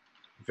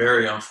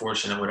very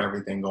unfortunate with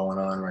everything going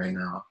on right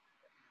now.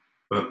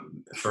 But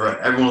for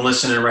everyone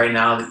listening right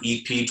now, the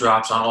EP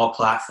drops on all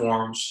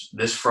platforms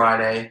this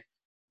Friday.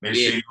 Make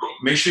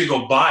sure you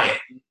go buy it.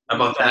 How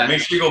about that?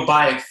 Make sure you go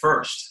buy it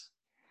first.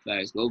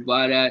 Guys, go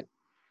buy that.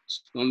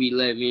 It's gonna be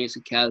lit. Me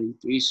and Cali,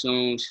 3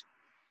 songs.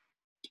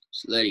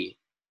 It's lit.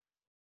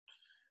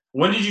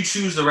 When did you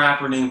choose the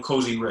rapper named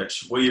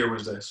Cozyrichh? What year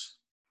was this?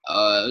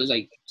 It was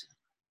like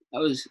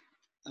that was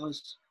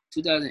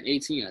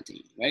 2018, I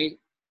think, right?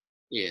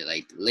 Yeah,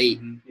 like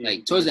late,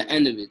 like towards the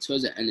end of it,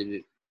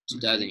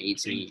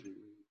 2018.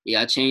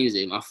 Yeah, I changed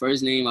it. My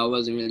first name, I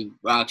wasn't really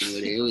rocking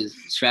with it. It was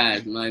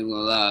trash. I'm not even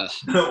gonna lie.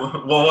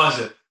 What was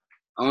it?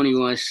 I don't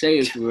even want to say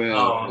it for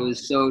real. It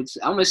was so.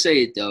 I'm gonna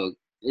say it though.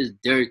 It's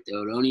dirt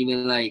though. Don't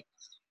even like.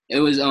 It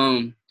was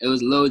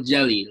Lil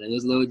Jelly. Like, it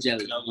was Lil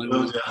Jelly.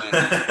 Lil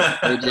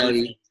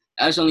Jelly.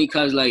 That's only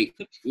cause like,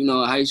 you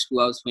know, in high school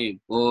I was playing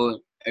ball.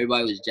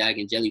 Everybody was Jack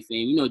and Jelly Fam.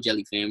 You know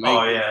Jelly Fam, right?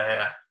 Oh yeah,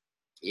 yeah.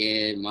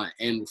 Yeah,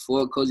 and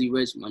before Cozy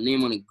Rich, my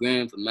name on the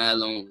gram for mad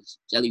long was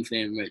Jelly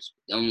Fam Rich.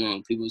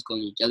 People was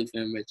calling me Jelly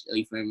Fam Rich,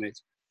 Jelly Fam Rich.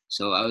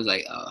 So I was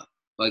like,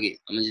 fuck it,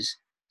 I'm gonna just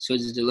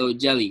switch it to Lil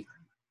Jelly.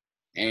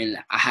 And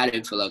I had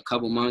it for like a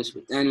couple months,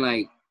 but then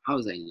like I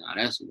was like, nah,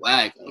 that's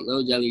whack. Like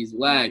Lil Jelly's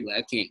whack. Like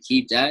I can't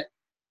keep that.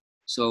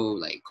 So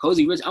like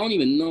Cozy Rich, I don't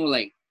even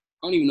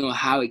know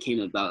how it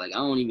came about. Like I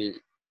don't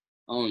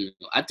know.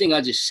 I think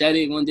I just said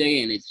it one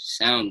day and it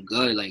sounded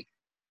good. Like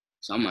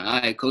so I'm like, all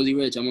right, Cozy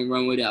Rich, I'm gonna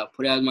run with it. I'll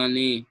put it as my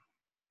name.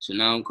 So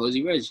now I'm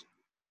Cozy Rich.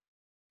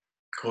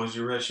 Cozy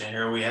Rich, and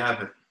here we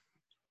have it.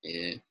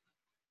 Yeah.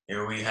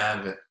 Here we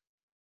have it.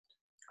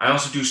 I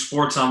also do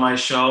sports on my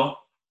show.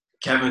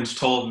 Kevin's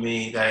told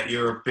me that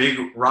you're a big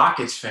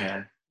Rockets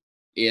fan.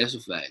 Yeah, that's a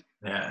fact.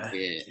 Yeah,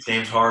 Yeah.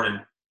 James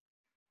Harden.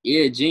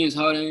 Yeah, James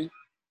Harden.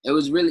 It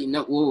was really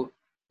no well,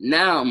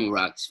 now I'm a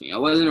Rockets fan. I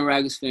wasn't a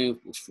Rockets fan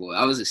before.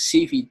 I was a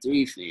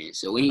CP3 fan.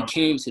 So when he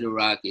came to the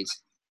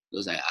Rockets, it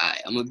was like, all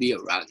right, I'm gonna be a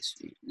Rockets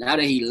fan. Now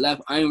that he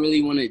left, I didn't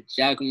really want to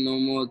jack him no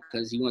more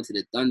because he went to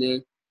the Thunder.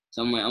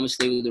 So I'm like, I'm gonna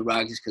stay with the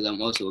Rockets because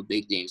I'm also a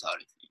big James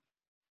Harden fan.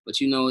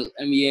 But you know,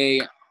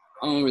 NBA,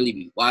 I don't really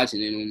be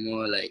watching it no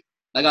more. Like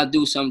I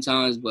do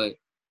sometimes, but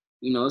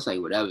you know, it's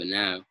like whatever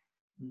now.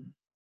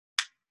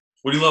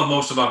 What do you love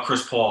most about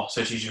Chris Paul,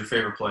 since he's your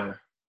favorite player?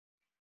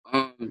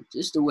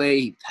 Just the way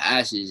he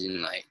passes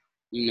and like,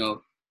 you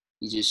know,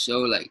 he's just so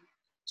like,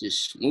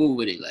 just smooth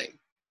with it. Like,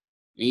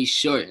 and he's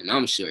short and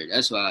I'm short.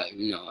 That's why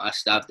you know I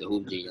stopped the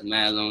hoop dream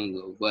mad long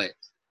ago. But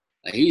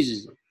like,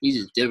 he's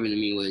just different to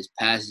me with his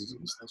passes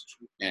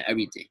and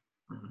everything.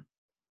 Mm-hmm.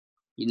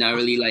 He's not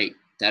really like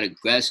that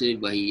aggressive,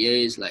 but he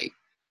is like,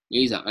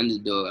 he's an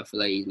underdog. I feel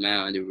like he's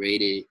mad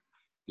underrated.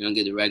 You don't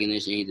get the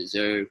recognition he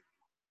deserves.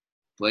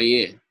 But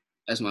yeah,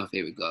 that's my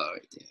favorite guard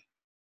right there.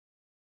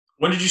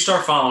 When did you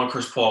start following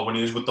Chris Paul? When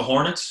he was with the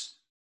Hornets?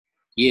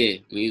 Yeah,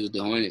 when he was with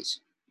the Hornets,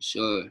 for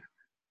sure.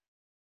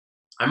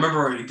 I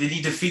remember, did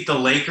he defeat the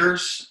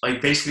Lakers, like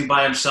basically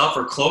by himself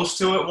or close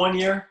to it one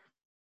year?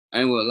 I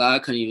ain't gonna lie, I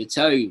couldn't even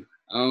tell you.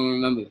 I don't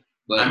remember. I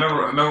But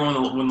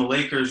remember when the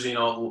Lakers, you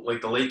know,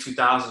 like the late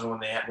 2000s when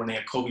they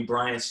had Kobe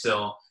Bryant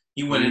still,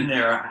 he went in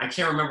there. I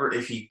can't remember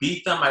if he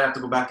beat them. I'd have to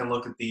go back and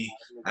look at the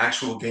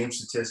actual game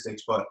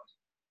statistics, but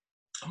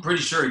I'm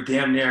pretty sure he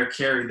damn near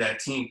carried that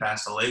team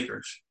past the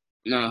Lakers.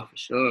 no, for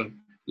sure.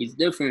 He's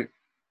different.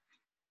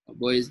 My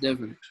boy is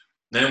different.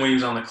 Then when he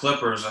was on the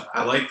Clippers,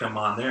 I liked him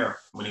on there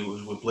when he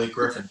was with Blake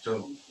Griffin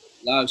too.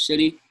 Lob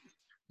City,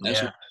 that's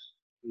Yeah. what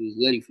he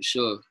was ready for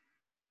sure.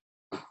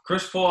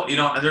 Chris Paul, you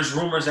know, there's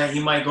rumors that he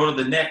might go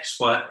to the Knicks,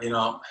 but, you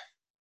know.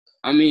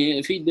 I mean,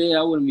 if he did,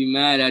 I wouldn't be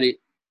mad at it,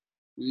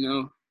 you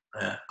know.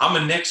 Yeah.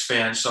 I'm a Knicks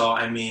fan, so,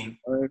 I mean,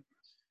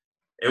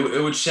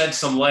 it would shed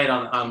some light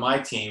on my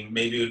team.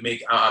 Maybe it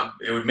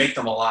would make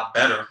them a lot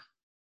better.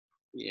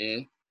 Yeah.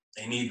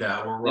 They need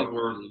that.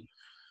 Definitely.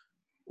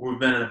 We've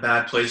been in a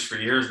bad place for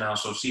years now,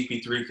 so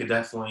CP3 could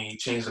definitely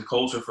change the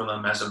culture for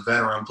them as a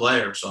veteran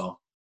player. So,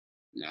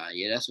 Nah,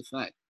 yeah, that's a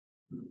fact.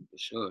 For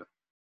sure.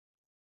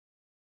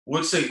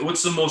 what's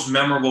the most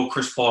memorable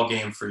Chris Paul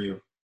game for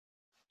you?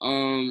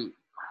 What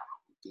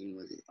game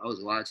was it? I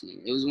was watching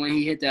it. It was when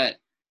he hit a, I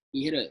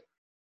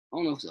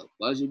don't know if it's a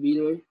buzzer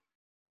beater.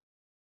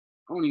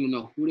 I don't even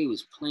know who they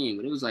was playing,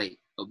 but it was like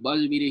a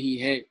buzzer beater he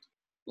hit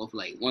with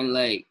like one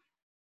leg.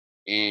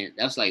 And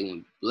that's like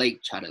when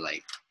Blake tried to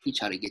like, he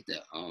tried to get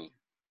the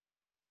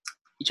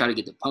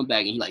pump back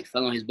and he like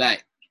fell on his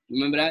back.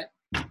 Remember that?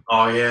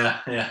 Oh yeah,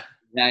 yeah.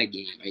 That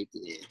game right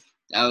there.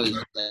 That was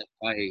that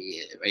fire,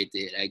 yeah, right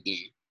there, that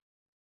game.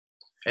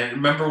 And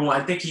remember when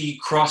I think he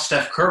crossed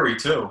Steph Curry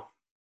too.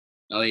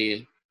 Oh yeah.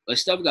 But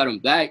Steph got him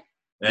back.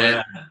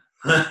 Yeah.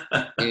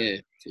 But yeah,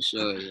 for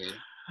sure, yeah.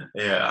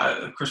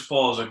 Yeah, Chris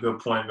Paul is a good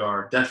point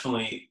guard.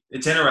 Definitely,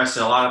 it's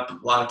interesting. A lot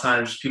of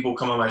times, people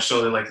come on my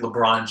show. They like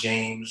LeBron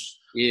James.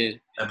 Yeah.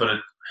 But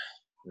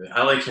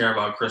I like hearing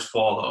about Chris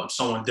Paul though. It's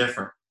someone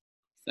different.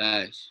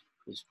 Facts.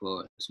 Chris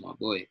Paul, that's my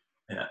boy.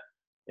 Yeah,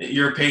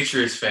 you're a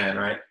Patriots fan,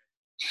 right?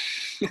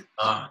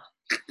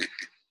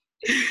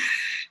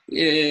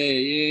 Yeah.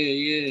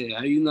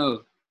 How you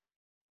know?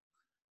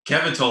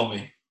 Kevin told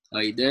me. Oh,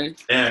 you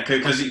did? Yeah,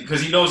 because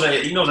he knows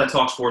I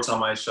talk sports on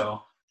my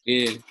show.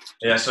 Yeah.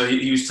 Yeah, so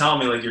he was telling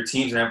me like your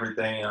teams and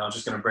everything. And I was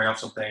just gonna bring up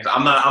some things.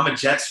 I'm a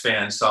Jets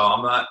fan, so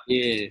I'm not.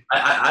 Yeah.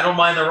 I don't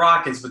mind the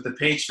Rockets, but the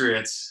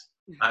Patriots,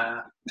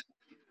 I'm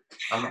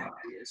not,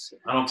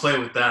 I don't play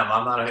with them.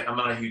 I'm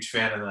not a huge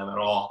fan of them at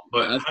all.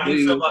 But how do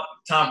you feel about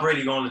Tom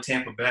Brady going to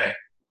Tampa Bay?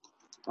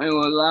 I ain't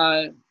gonna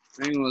lie.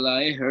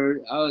 It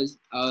hurt. I was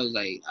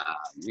like,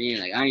 man,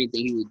 like I didn't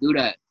think he would do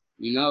that,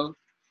 you know.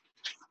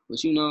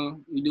 But you know,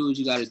 you do what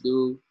you gotta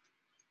do.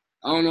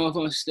 I don't know if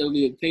I'm still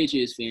be a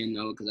Patriots fan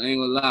though, because I ain't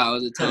gonna lie, I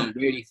was a Tom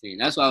Brady fan.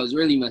 That's why I was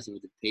really messing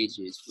with the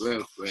Patriots,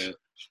 for real.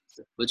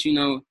 But you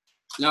know,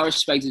 I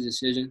respect his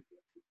decision.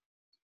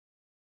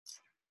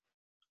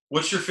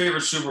 What's your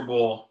favorite Super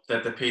Bowl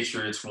that the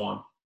Patriots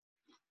won?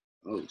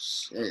 Oh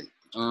shit.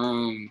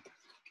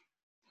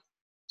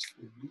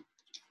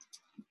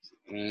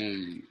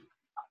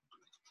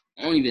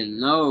 I don't even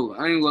know.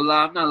 I ain't gonna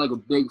lie. I'm not like a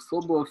big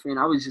football fan.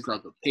 I was just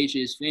like a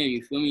Patriots fan.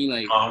 You feel me?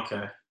 Like, Oh,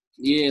 okay.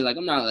 yeah, like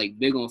I'm not like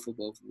big on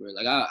football for real.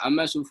 Like I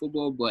mess with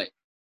football, but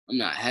I'm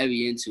not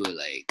heavy into it.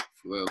 Like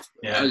for real. For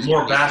real. Yeah,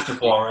 more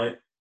basketball, right?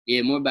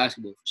 Yeah, more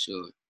basketball for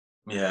sure.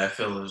 Yeah, I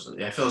feel as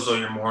though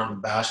you're more into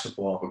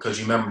basketball because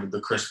you remember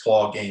the Chris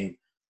Paul game.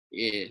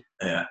 Yeah.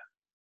 Yeah.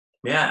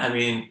 Yeah, I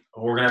mean,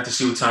 we're gonna have to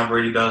see what Tom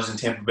Brady does in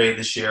Tampa Bay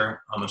this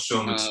year. I'm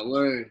assuming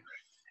Word.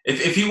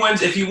 if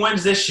he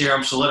wins this year,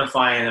 I'm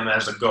solidifying him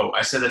as a GOAT.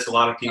 I said that to a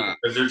lot of people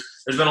because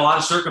there's been a lot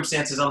of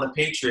circumstances on the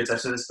Patriots.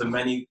 I've said this to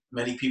many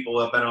people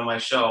that have been on my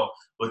show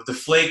with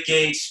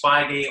Deflategate,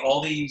 Spygate,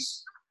 all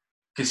these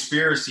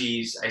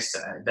conspiracies I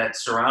said that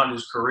surround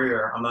his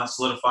career. I'm not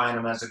solidifying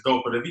him as a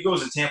GOAT, but if he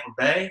goes to Tampa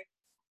Bay,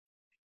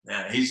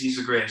 yeah, he's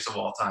the greatest of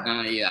all time.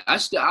 Yeah,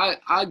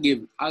 I give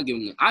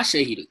him. I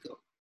say he the GOAT.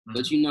 Mm-hmm.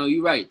 But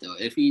you're right though.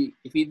 If he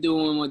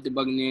doing with the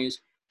Buccaneers,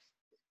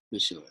 for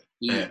sure,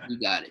 he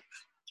got it.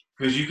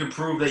 Because you can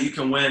prove that you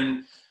can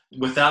win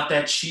without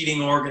that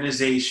cheating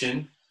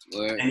organization,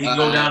 and you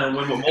go down and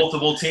win with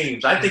multiple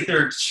teams. I think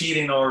they're a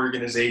cheating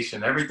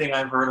organization. Everything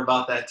I've heard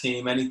about that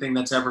team, anything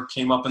that's ever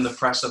came up in the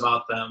press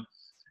about them,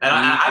 and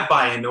I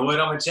buy into it.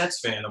 I'm a Jets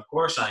fan, of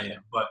course I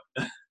am. But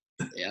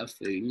yeah, I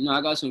feel you.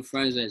 I got some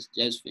friends that's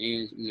Jets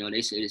fans.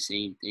 They say the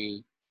same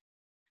thing.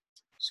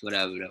 It's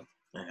whatever though.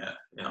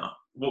 Yeah,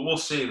 we'll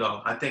see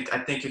though. I think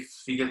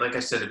if he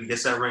if he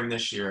gets that ring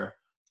this year,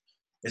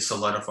 it's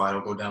solidified.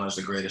 It'll go down as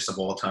the greatest of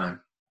all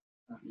time.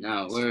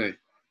 No, word.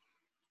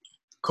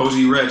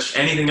 Cozy Rich,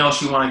 anything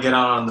else you want to get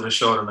out on the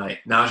show tonight?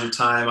 Now's your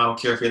time. I don't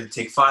care if you have to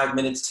take 5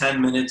 minutes,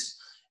 10 minutes,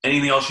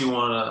 anything else you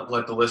want to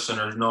let the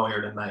listeners know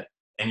here tonight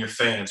and your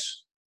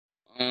fans.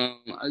 I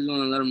just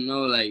want to let them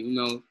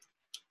know,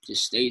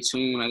 just stay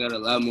tuned. I got a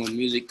lot more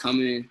music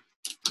coming.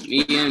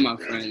 Me and my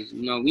friends,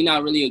 we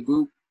not really a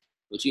group,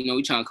 but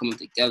we trying to come up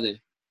together.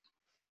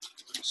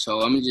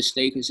 So I'm gonna just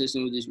stay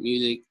consistent with this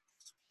music,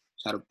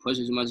 try to push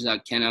as much as I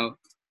can out,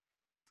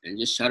 and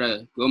just try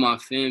to grow my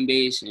fan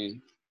base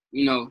and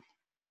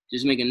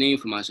just make a name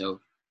for myself.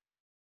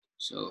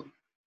 So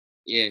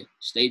yeah,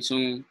 stay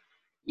tuned.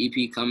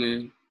 EP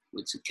coming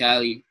with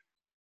Cali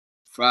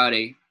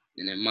Friday,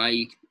 and then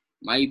my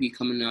EP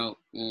coming out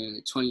on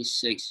the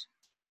 26th.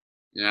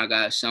 And I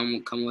got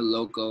some coming with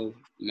Loco,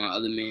 my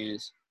other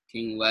man's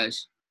King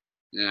West.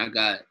 And then I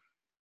got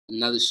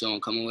another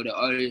song coming with an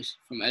artist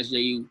from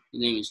SJU.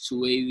 His name is Too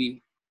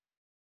Wavy.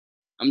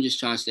 I'm just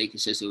trying to stay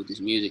consistent with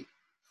this music.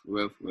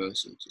 For real.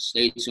 So just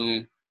stay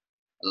tuned.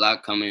 A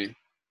lot coming. And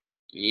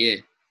yeah.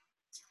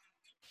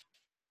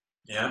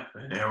 Yeah,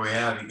 and there we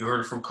have it. You heard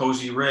it from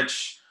Cozy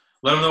Rich.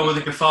 Let them know where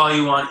they can follow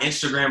you on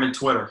Instagram and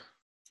Twitter.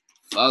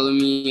 Follow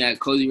me at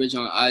cozyrichh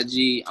on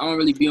IG. I don't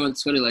really be on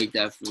Twitter like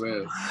that, for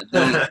real. I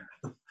don't.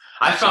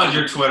 I found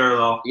your Twitter,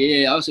 though.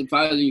 Yeah, I was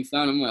surprised when you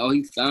found it. I'm like, oh,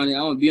 he found it. I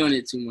don't be on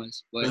it too much.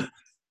 But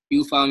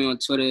you can follow me on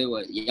Twitter,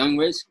 Young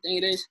Rich, I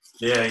think it is?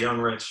 Yeah, Young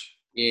Rich.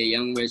 Yeah,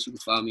 Young Rich. You can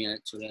follow me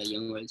at Twitter at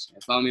Young Rich.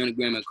 And follow me on the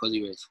gram at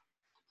Cozy Rich.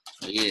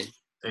 But yeah.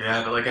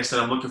 Yeah, but like I said,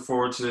 I'm looking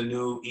forward to the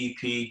new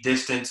EP,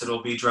 Distance.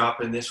 It'll be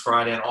dropping this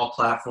Friday on all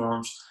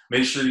platforms.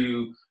 Make sure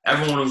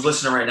everyone who's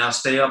listening right now,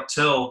 stay up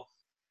till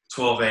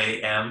 12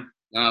 a.m.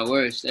 Nah,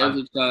 word. Stay up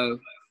till 12.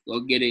 Go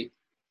get it.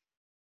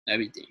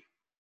 Everything.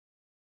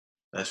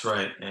 That's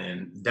right.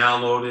 And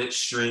download it,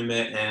 stream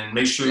it, and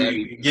make sure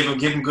you give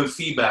them good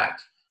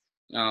feedback.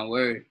 Nah,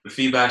 word. The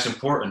feedback's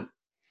important.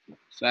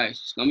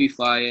 Facts. It's going to be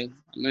fire. I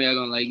know y'all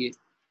going to like it.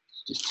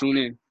 Just tune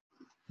in.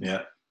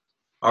 Yeah.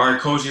 All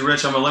right, Cozy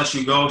Rich, I'm going to let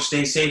you go.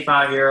 Stay safe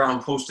out here. I'm going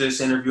to post this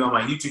interview on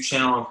my YouTube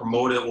channel and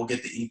promote it. We'll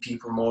get the EP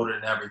promoted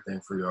and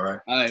everything for you, all right?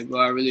 All right,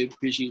 bro. I really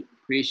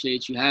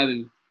appreciate you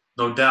having me.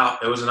 No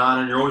doubt. It was an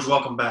honor, and you're always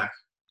welcome back.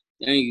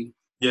 Thank you.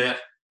 Yeah.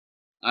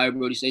 All right,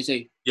 Brody. Stay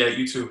safe. Yeah,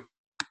 you too.